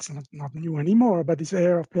 it's not new anymore, but this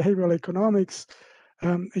era of behavioral economics,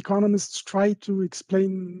 economists try to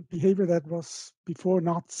explain behavior that was before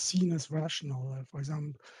not seen as rational. For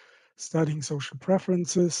example, studying social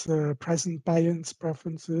preferences, present bias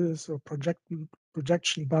preferences, or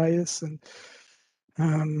projection bias, and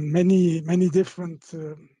many different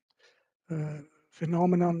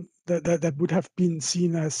phenomenon that would have been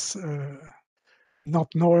seen as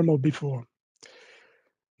not normal before.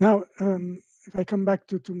 Now, if I come back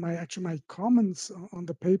to my comments on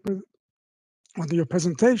the paper, on your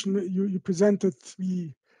presentation, you presented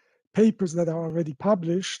 3 papers that are already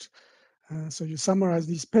published. So you summarize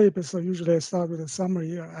these papers. So usually I start with a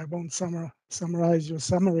summary. I won't summarize your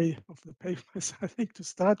summary of the papers, I think, to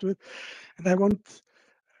start with. And I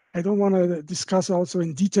don't want to discuss also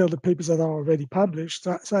in detail the papers that are already published.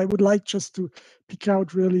 So I would like just to pick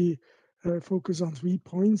out really focus on 3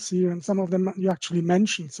 points here. And some of them, you actually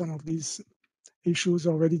mentioned some of these issues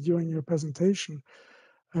already during your presentation.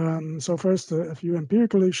 So first, a few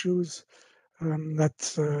empirical issues and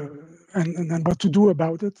then what to do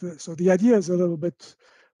about it. So the idea is a little bit,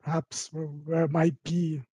 perhaps, where might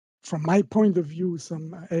be, from my point of view,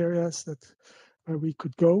 some areas where we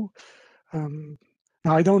could go.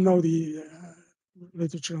 Now, I don't know the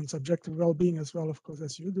literature on subjective well-being as well, of course,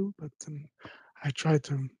 as you do, but I try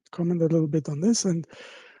to comment a little bit on this. And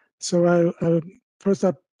so first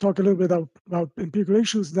I'll talk a little bit about empirical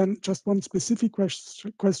issues, then just one specific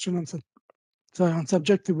question on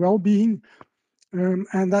subjective well-being.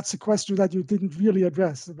 And that's a question that you didn't really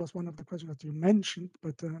address. It was one of the questions that you mentioned,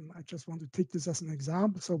 but I just want to take this as an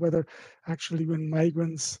example. So whether actually when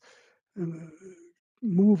migrants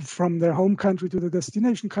move from their home country to the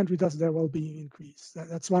destination country, does their well-being increase?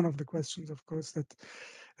 That's one of the questions, of course, that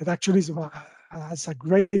actually has a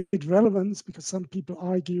great relevance, because some people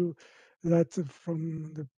argue that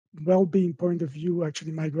from the well-being point of view,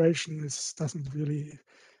 actually migration doesn't really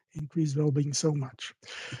increase well-being so much.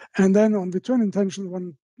 And then on return intention,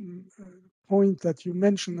 one point that you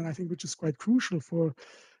mentioned, and I think which is quite crucial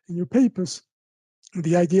in your papers,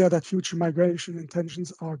 the idea that future migration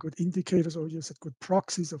intentions are good indicators, or you said good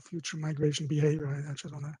proxies of future migration behavior. I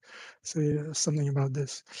just want to say something about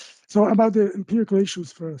this. So about the empirical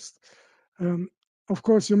issues first. Of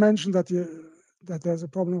course, you mentioned that there's a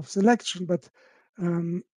problem of selection, but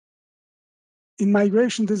in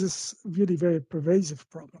migration, this is really a very pervasive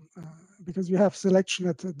problem because you have selection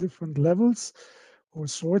at different levels, or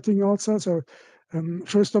sorting also. So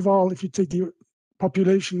first of all, if you take the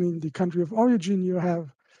population in the country of origin, you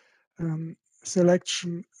have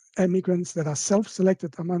selection immigrants that are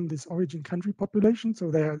self-selected among this origin country population. So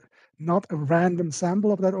they're not a random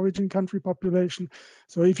sample of that origin country population.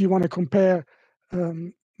 So if you want to compare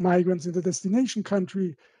migrants in the destination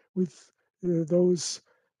country with those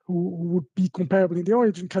who would be comparable in the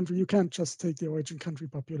origin country, you can't just take the origin country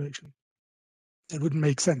population. It wouldn't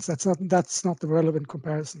make sense. That's not the relevant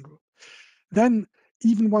comparison group. Then,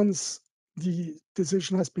 even once the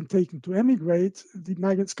decision has been taken to emigrate, the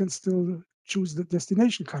migrants can still choose the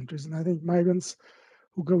destination countries. And I think migrants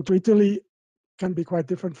who go to Italy can be quite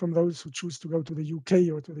different from those who choose to go to the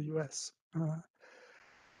UK or to the US.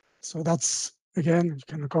 So that's, again, you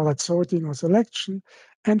can call that sorting or selection.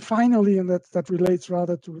 And finally, and that relates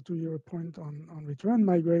rather to your point on return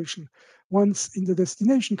migration, once in the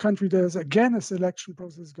destination country, there's again a selection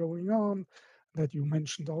process going on that you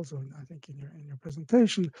mentioned also, I think, in your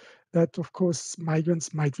presentation, that of course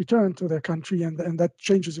migrants might return to their country, and that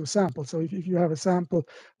changes your sample. So if you have a sample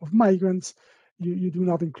of migrants, you do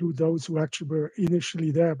not include those who actually were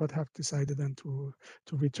initially there but have decided then to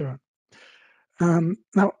return.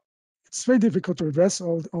 Now, it's very difficult to address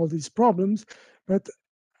all these problems, but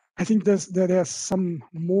I think there are some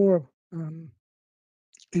more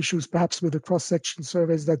issues perhaps with the cross-section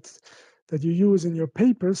surveys that you use in your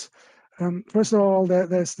papers. First of all,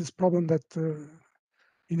 there's this problem that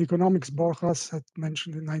in economics Borjas had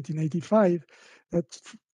mentioned in 1985, that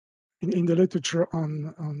in the literature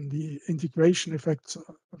on the integration effects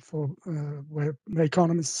for where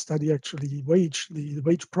economists study actually the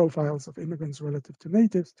wage profiles of immigrants relative to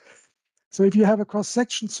natives. So if you have a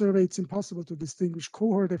cross-section survey, it's impossible to distinguish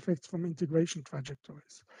cohort effects from integration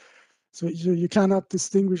trajectories. So you cannot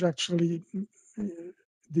distinguish actually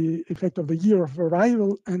the effect of the year of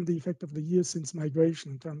arrival and the effect of the year since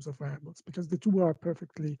migration in terms of variables, because the two are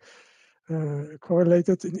perfectly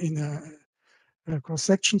correlated in a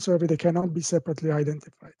cross-section survey. They cannot be separately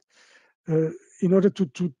identified. In order to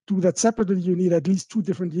do that separately, you need at least 2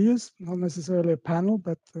 different years, not necessarily a panel,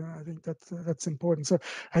 but I think that's important. So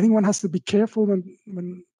I think one has to be careful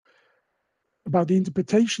when about the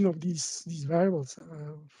interpretation of these variables.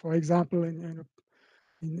 For example,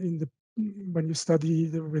 when you study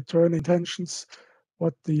the return intentions,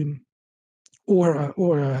 what the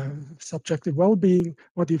or subjective well-being,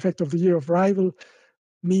 what the effect of the year of arrival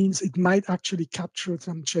means, it might actually capture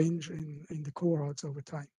some change in the cohorts over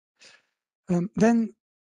time. Then,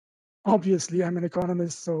 obviously, I'm an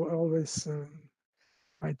economist, so always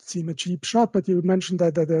might seem a cheap shot, but you mentioned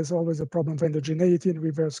that there's always a problem of endogeneity and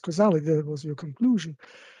reverse causality. That was your conclusion.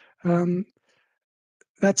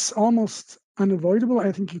 That's almost unavoidable.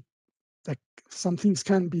 I think some things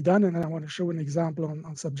can be done, and I want to show an example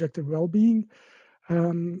on subjective well-being.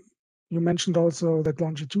 You mentioned also that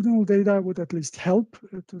longitudinal data would at least help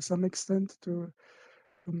to some extent to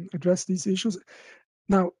address these issues.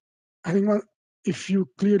 Now, I think if you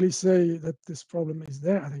clearly say that this problem is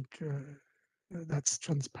there, I think that's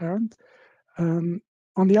transparent. On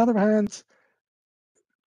the other hand,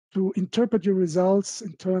 to interpret your results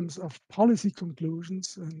in terms of policy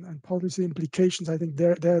conclusions and policy implications, I think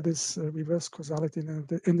there this reverse causality and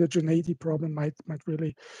the endogeneity problem might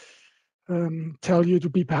really tell you to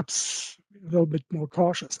be perhaps a little bit more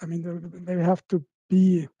cautious. I mean, they have to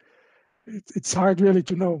be. It's hard really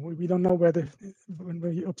to know. We don't know whether when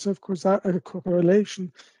we observe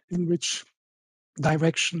correlation, in which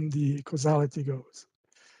direction the causality goes.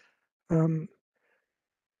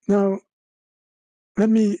 Now, let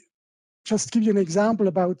me just give you an example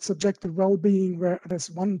about subjective well-being, where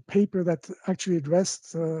there's one paper that actually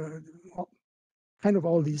addressed kind of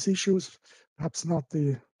all these issues, perhaps not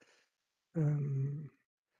the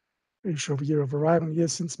issue of year of arrival and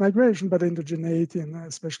years since migration, but endogeneity and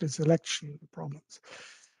especially selection problems.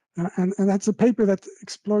 And that's a paper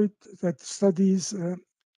that studies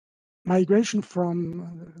migration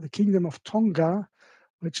from the Kingdom of Tonga,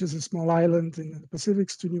 which is a small island in the Pacific,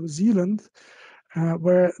 to New Zealand,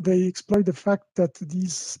 where they exploit the fact that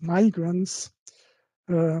these migrants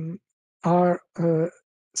are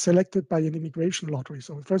selected by an immigration lottery.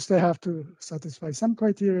 So first they have to satisfy some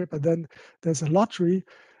criteria, but then there's a lottery,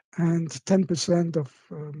 and 10% of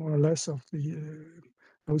more or less of the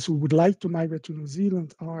those who would like to migrate to New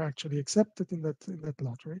Zealand are actually accepted in that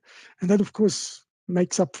lottery. And that, of course,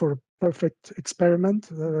 makes up for a perfect experiment,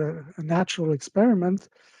 a natural experiment,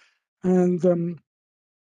 and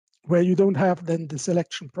where you don't have then the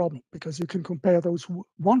selection problem, because you can compare those who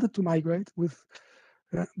wanted to migrate with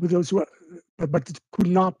those who, but it could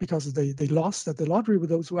not because they lost at the lottery, with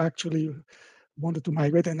those who actually wanted to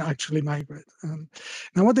migrate and actually migrate.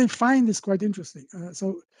 Now, what they find is quite interesting.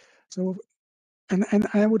 And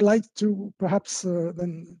I would like to perhaps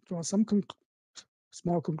then draw some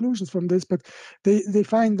small conclusions from this, but they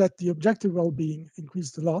find that the objective well-being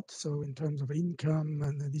increased a lot. So in terms of income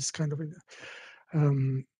and these kind of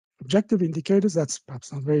objective indicators, that's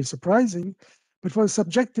perhaps not very surprising. But for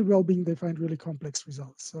subjective well-being, they find really complex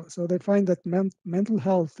results. So they find that mental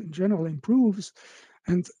health in general improves,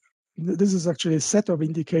 and this is actually a set of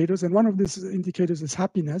indicators, and one of these indicators is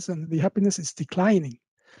happiness, and the happiness is declining.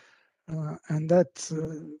 And that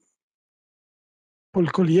Paul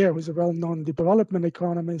Collier, who's a well-known development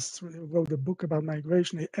economist, who wrote a book about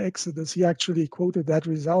migration, Exodus. He actually quoted that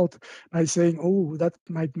result by saying, oh, that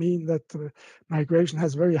might mean that migration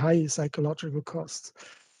has very high psychological costs.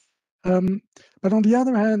 But on the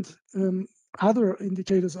other hand, other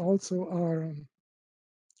indicators also are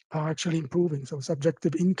actually improving. So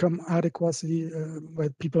subjective income adequacy, where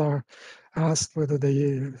people are asked whether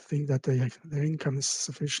they think that their income is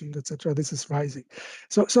sufficient, etc. This is rising.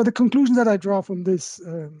 So the conclusion that I draw from this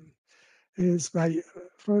is by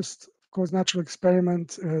first, of course, natural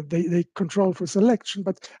experiment. They control for selection,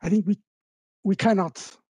 but I think we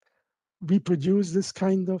cannot reproduce this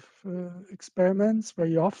kind of experiments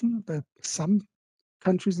very often. There are some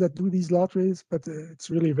countries that do these lotteries, but it's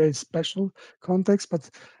really a very special context. But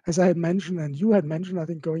as I had mentioned, and you had mentioned, I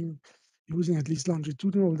think using at least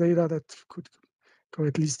longitudinal data that could go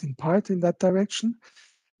at least in part in that direction.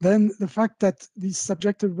 Then the fact that these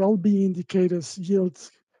subjective well-being indicators yield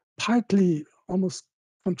partly almost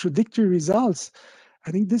contradictory results,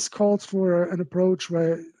 I think this calls for an approach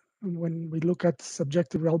where when we look at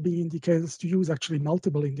subjective well-being indicators, to use actually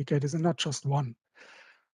multiple indicators and not just one.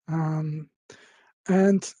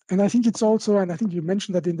 And I think it's also, and I think you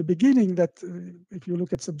mentioned that in the beginning, that if you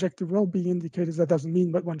look at subjective well-being indicators, that doesn't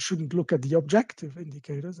mean that one shouldn't look at the objective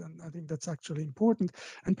indicators. And I think that's actually important.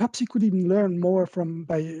 And perhaps you could even learn more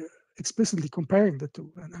by explicitly comparing the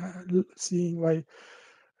two and seeing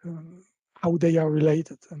how they are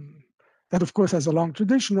related. And that, of course, has a long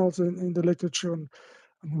tradition also in the literature on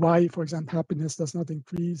why, for example, happiness does not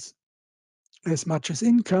increase as much as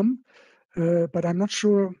income. But I'm not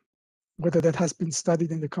sure whether that has been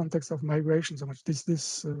studied in the context of migration so much,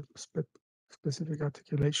 this specific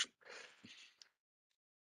articulation.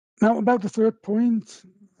 Now, about the third point,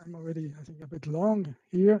 I'm already, I think, a bit long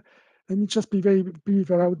here. Let me just be very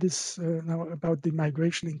brief about this now, about the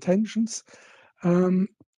migration intentions.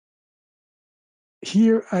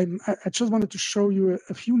 Here, I just wanted to show you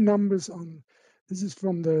a few numbers on, this is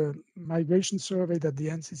from the migration survey that the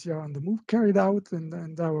NCCR on the Move carried out,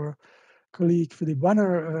 and our colleague Philip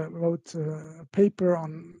Wanner wrote a paper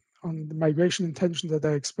on the migration intention that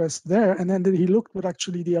I expressed there. And then he looked what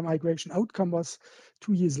actually the migration outcome was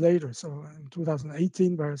 2 years later. So in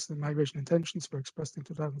 2018, whereas the migration intentions were expressed in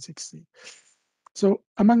 2016. So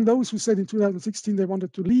among those who said in 2016 they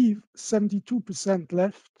wanted to leave, 72%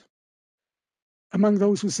 left. Among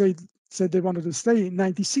those who said they wanted to stay,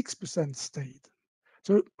 96% stayed.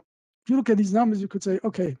 So if you look at these numbers, you could say,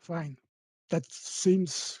 okay, fine. That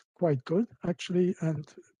seems quite good, actually, and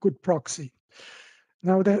good proxy.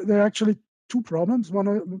 Now, there are actually two problems.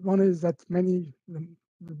 One is that the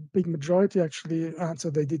big majority actually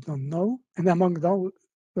answered they did not know. And among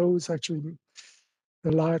those actually,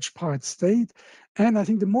 the large part stayed. And I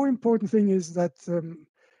think the more important thing is that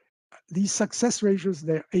these success ratios,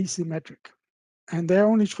 they're asymmetric. And they're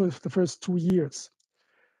only for the first 2 years.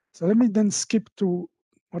 So let me then skip to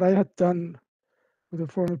what I had done with a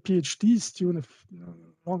former PhD student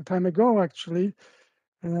a long time ago, actually,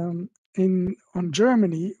 on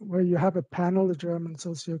Germany, where you have a panel, the German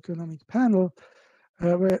socioeconomic panel,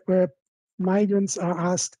 where migrants are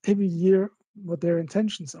asked every year what their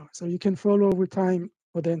intentions are. So you can follow over time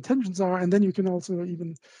what their intentions are, and then you can also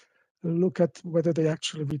even look at whether they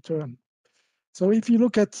actually return. So if you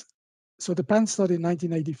look at, so the PAN study in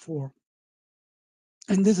 1984,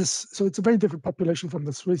 and so it's a very different population from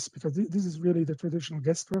the Swiss, because this is really the traditional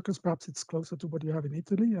guest workers. Perhaps it's closer to what you have in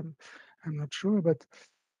Italy. I'm not sure, but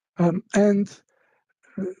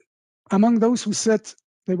among those who said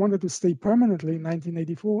they wanted to stay permanently in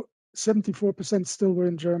 1984, 74% still were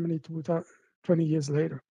in Germany 20 years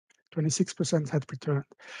later. 26% had returned.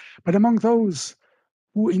 But among those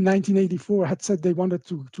who in 1984 had said they wanted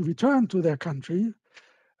to return to their country,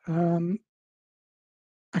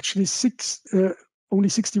 actually only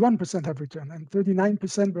 61% have returned, and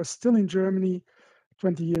 39% were still in Germany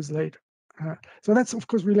 20 years later. So that's of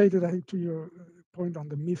course related, I think, to your point on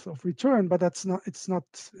the myth of return, but it's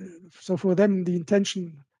not. So for them, the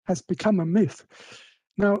intention has become a myth.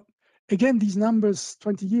 Now, again, these numbers,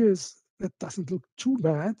 20 years, that doesn't look too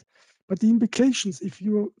bad, but the implications, if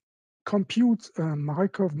you compute a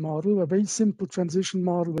Markov model, a very simple transition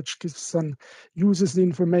model, which uses the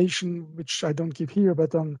information, which I don't give here,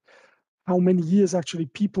 but on how many years actually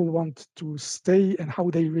people want to stay and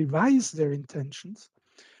how they revise their intentions,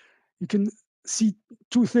 you can see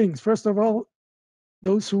two things. First of all,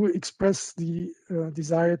 those who express the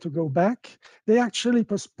desire to go back, they actually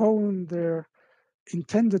postpone their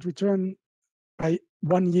intended return by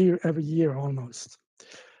 1 year every year almost.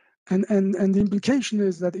 And the implication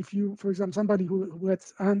is that if you, for example, somebody who had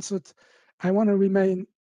answered, I want to remain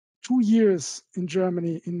 2 years in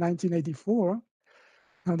Germany in 1984.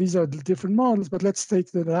 Now, these are the different models, but let's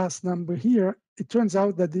take the last number here. It turns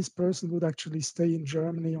out that this person would actually stay in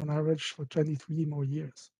Germany on average for 23 more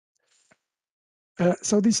years.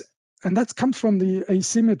 And that comes from the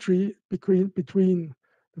asymmetry between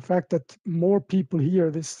the fact that more people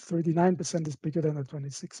here, this 39% is bigger than the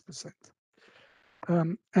 26%.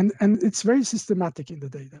 And it's very systematic in the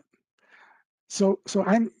data. So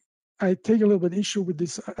I take a little bit issue with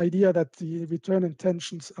this idea that the return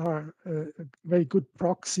intentions are a very good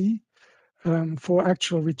proxy for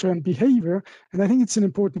actual return behavior. And I think it's an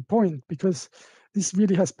important point because this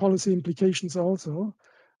really has policy implications also.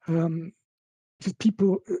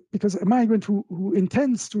 Because a migrant who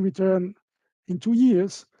intends to return in 2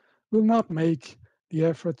 years will not make the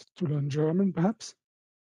effort to learn German, perhaps,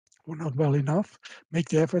 or not well enough, make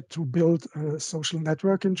the effort to build a social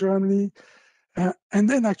network in Germany. And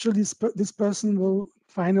then actually this person will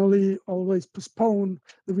finally always postpone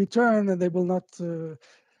the return, and they will not, and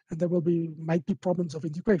there might be problems of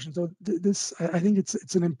integration. So I think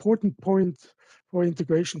it's an important point for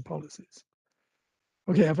integration policies.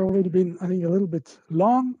 Okay, I've already been, I think, a little bit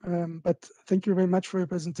long, but thank you very much for your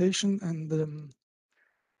presentation. And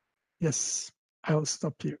yes, I'll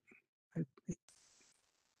stop here.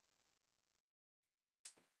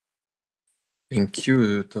 Thank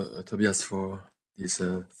you, Tobias, for these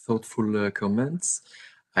thoughtful comments.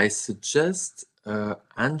 I suggest,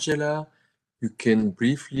 Angela, you can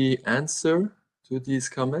briefly answer to these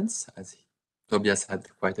comments, as Tobias had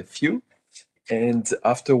quite a few. And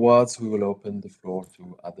afterwards, we will open the floor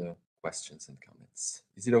to other questions and comments.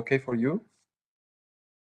 Is it okay for you?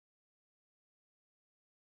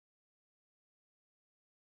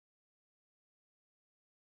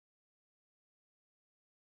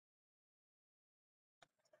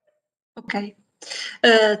 Okay.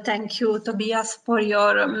 Thank you, Tobias, for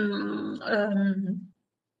your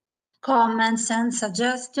comments and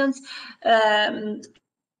suggestions.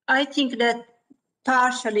 I think that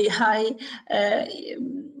partially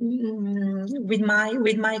with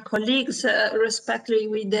my colleagues, respectively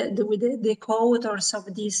with the co-authors of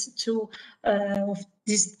these two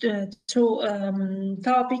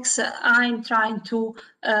topics, I'm trying to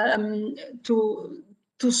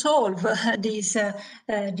solve these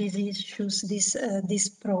issues, these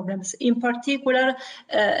problems. In particular,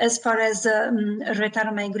 as far as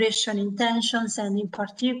return migration intentions, and in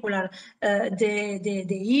particular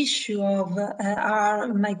the issue of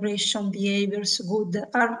are migration behaviors good,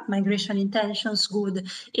 are migration intentions good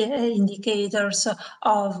indicators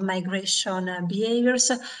of migration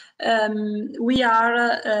behaviors. We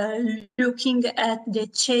are looking at the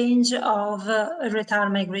change of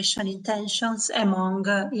return migration intentions among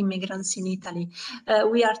immigrants in Italy.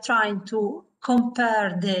 We are trying to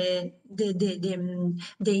compare the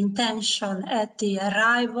intention at the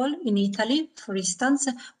arrival in Italy, for instance,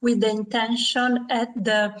 with the intention at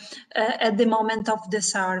the moment of the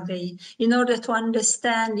survey, in order to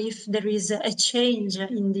understand if there is a change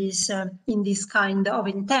in this kind of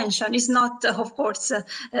intention. It's not, of course,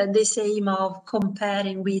 the same of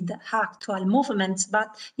comparing with actual movements,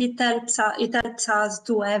 but it helps us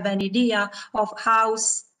to have an idea of how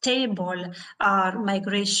stable are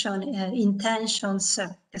migration intentions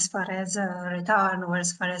as far as return or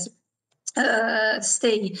as far as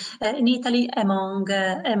stay in Italy among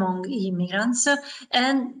immigrants,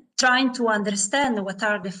 and trying to understand what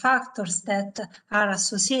are the factors that are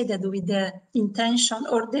associated with the intention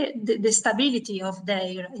or the stability of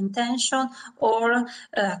their intention, or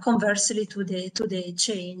conversely to the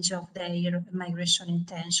change of their migration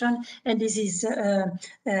intention. And this is a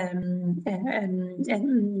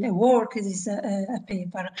work, this is a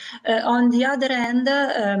paper. On the other hand,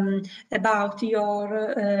 about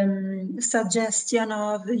your suggestion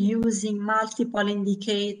of using multiple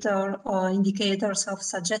indicators of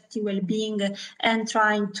subjective well-being and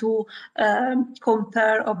trying to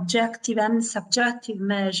compare objective and subjective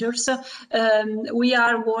measures, we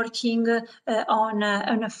are working on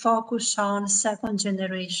a focus on second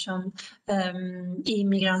generation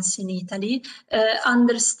immigrants in Italy,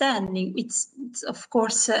 understanding it's of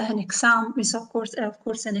course an example,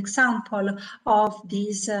 an example of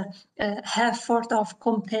this effort of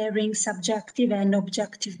comparing subjective and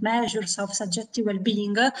objective measures of subjective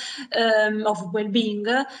well-being,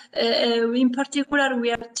 in particular,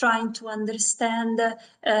 we are trying to understand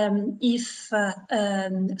if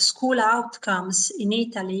school outcomes in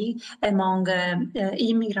Italy among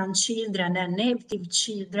immigrant children and native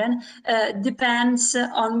children depends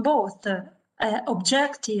on both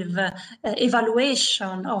objective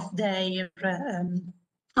evaluation of their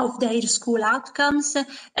of their school outcomes,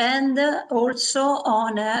 and also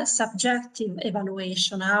on a subjective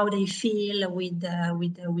evaluation, how they feel with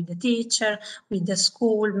the teacher, with the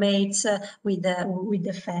schoolmates, with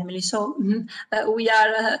the family. So we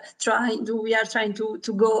are trying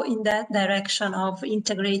to go in that direction of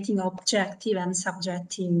integrating objective and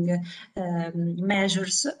subjective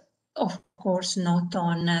measures, of course not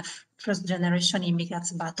on first generation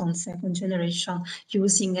immigrants, but on second generation,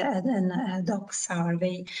 using an ad hoc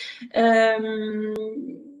survey. And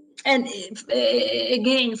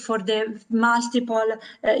again, for the multiple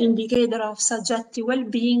indicator of subjective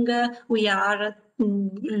well-being, we are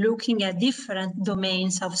looking at different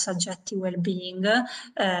domains of subjective well-being.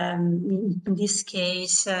 In this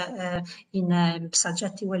case, in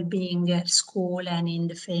subjective well-being at school and in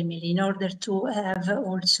the family, in order to have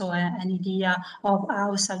also an idea of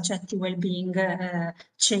how subjective well-being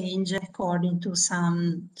change according to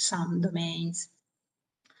some domains.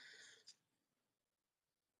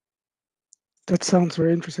 That sounds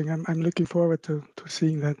very interesting. I'm looking forward to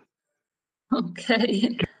seeing that.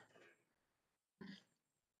 Okay.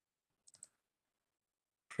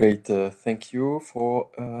 Great, thank you for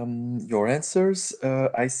your answers.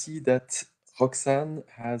 I see that Roxane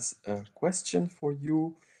has a question for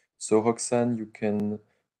you. So Roxane, you can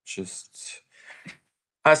just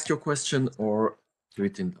ask your question or do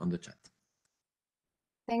it on the chat.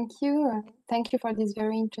 Thank you. Thank you for this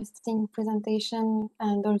very interesting presentation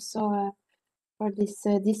and also for this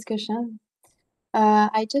discussion.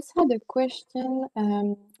 I just had a question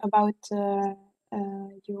about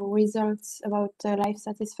your results about life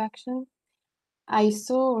satisfaction. I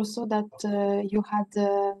saw also that you had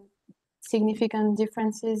significant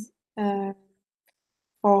differences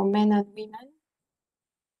for men and women.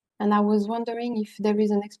 And I was wondering if there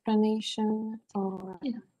is an explanation or...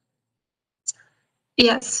 Yeah.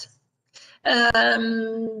 Yes.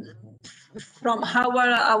 From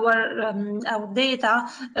our data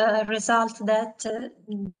result that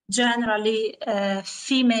generally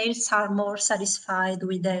females are more satisfied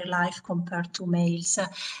with their life compared to males.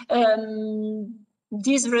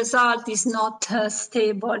 This result is not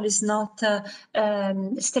stable, is not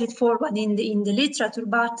straightforward in the literature,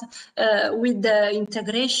 but with the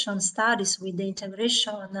integration studies, with the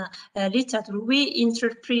integration literature, we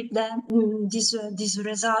interpret this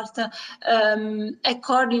result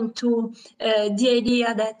according to the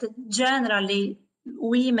idea that generally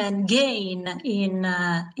women gain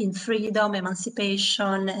in freedom,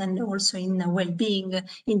 emancipation, and also in well-being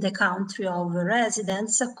in the country of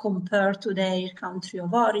residence compared to their country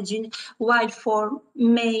of origin, while for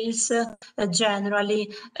males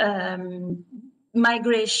generally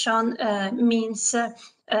migration means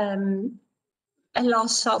a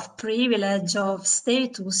loss of privilege, of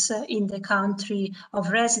status in the country of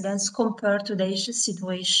residence compared to the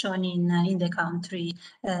situation in the country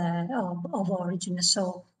of origin.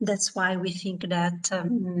 So that's why we think that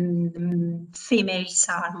females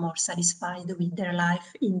are more satisfied with their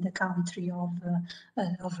life in the country of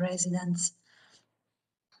residence.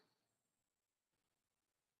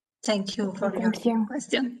 Thank you for your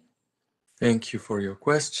question. Thank you for your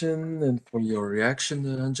question and for your reaction,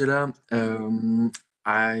 Angela.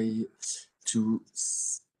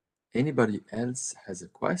 Anybody else has a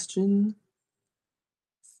question?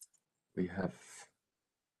 We have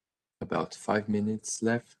about 5 minutes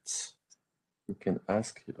left. You can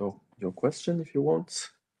ask your question if you want.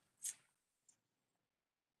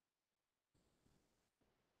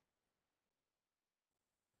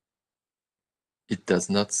 It does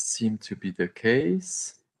not seem to be the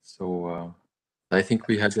case. So I think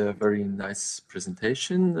we had a very nice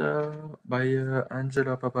presentation by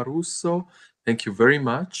Angela Paparusso. Thank you very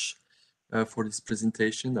much for this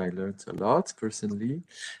presentation. I learned a lot personally.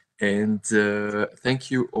 And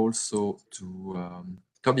thank you also to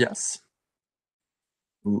Tobias,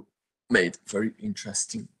 who made very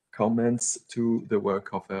interesting comments to the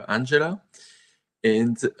work of Angela.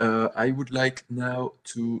 And I would like now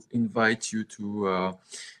to invite you to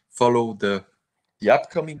follow the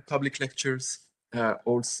upcoming public lectures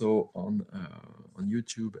also on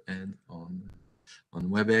YouTube and on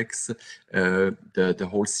WebEx. The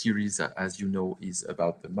whole series, as you know, is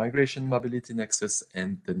about the Migration Mobility Nexus,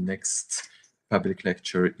 and the next public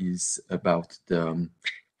lecture is about the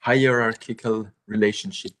hierarchical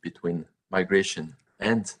relationship between migration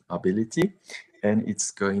and mobility, and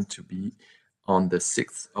it's going to be on the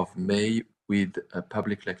 6th of May with a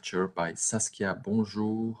public lecture by Saskia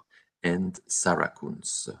Bonjour and Sarah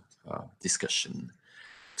Kunz, discussion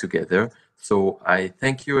together. So I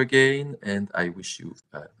thank you again, and I wish you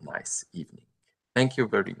a nice evening. Thank you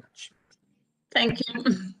very much. Thank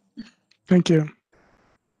you. Thank you.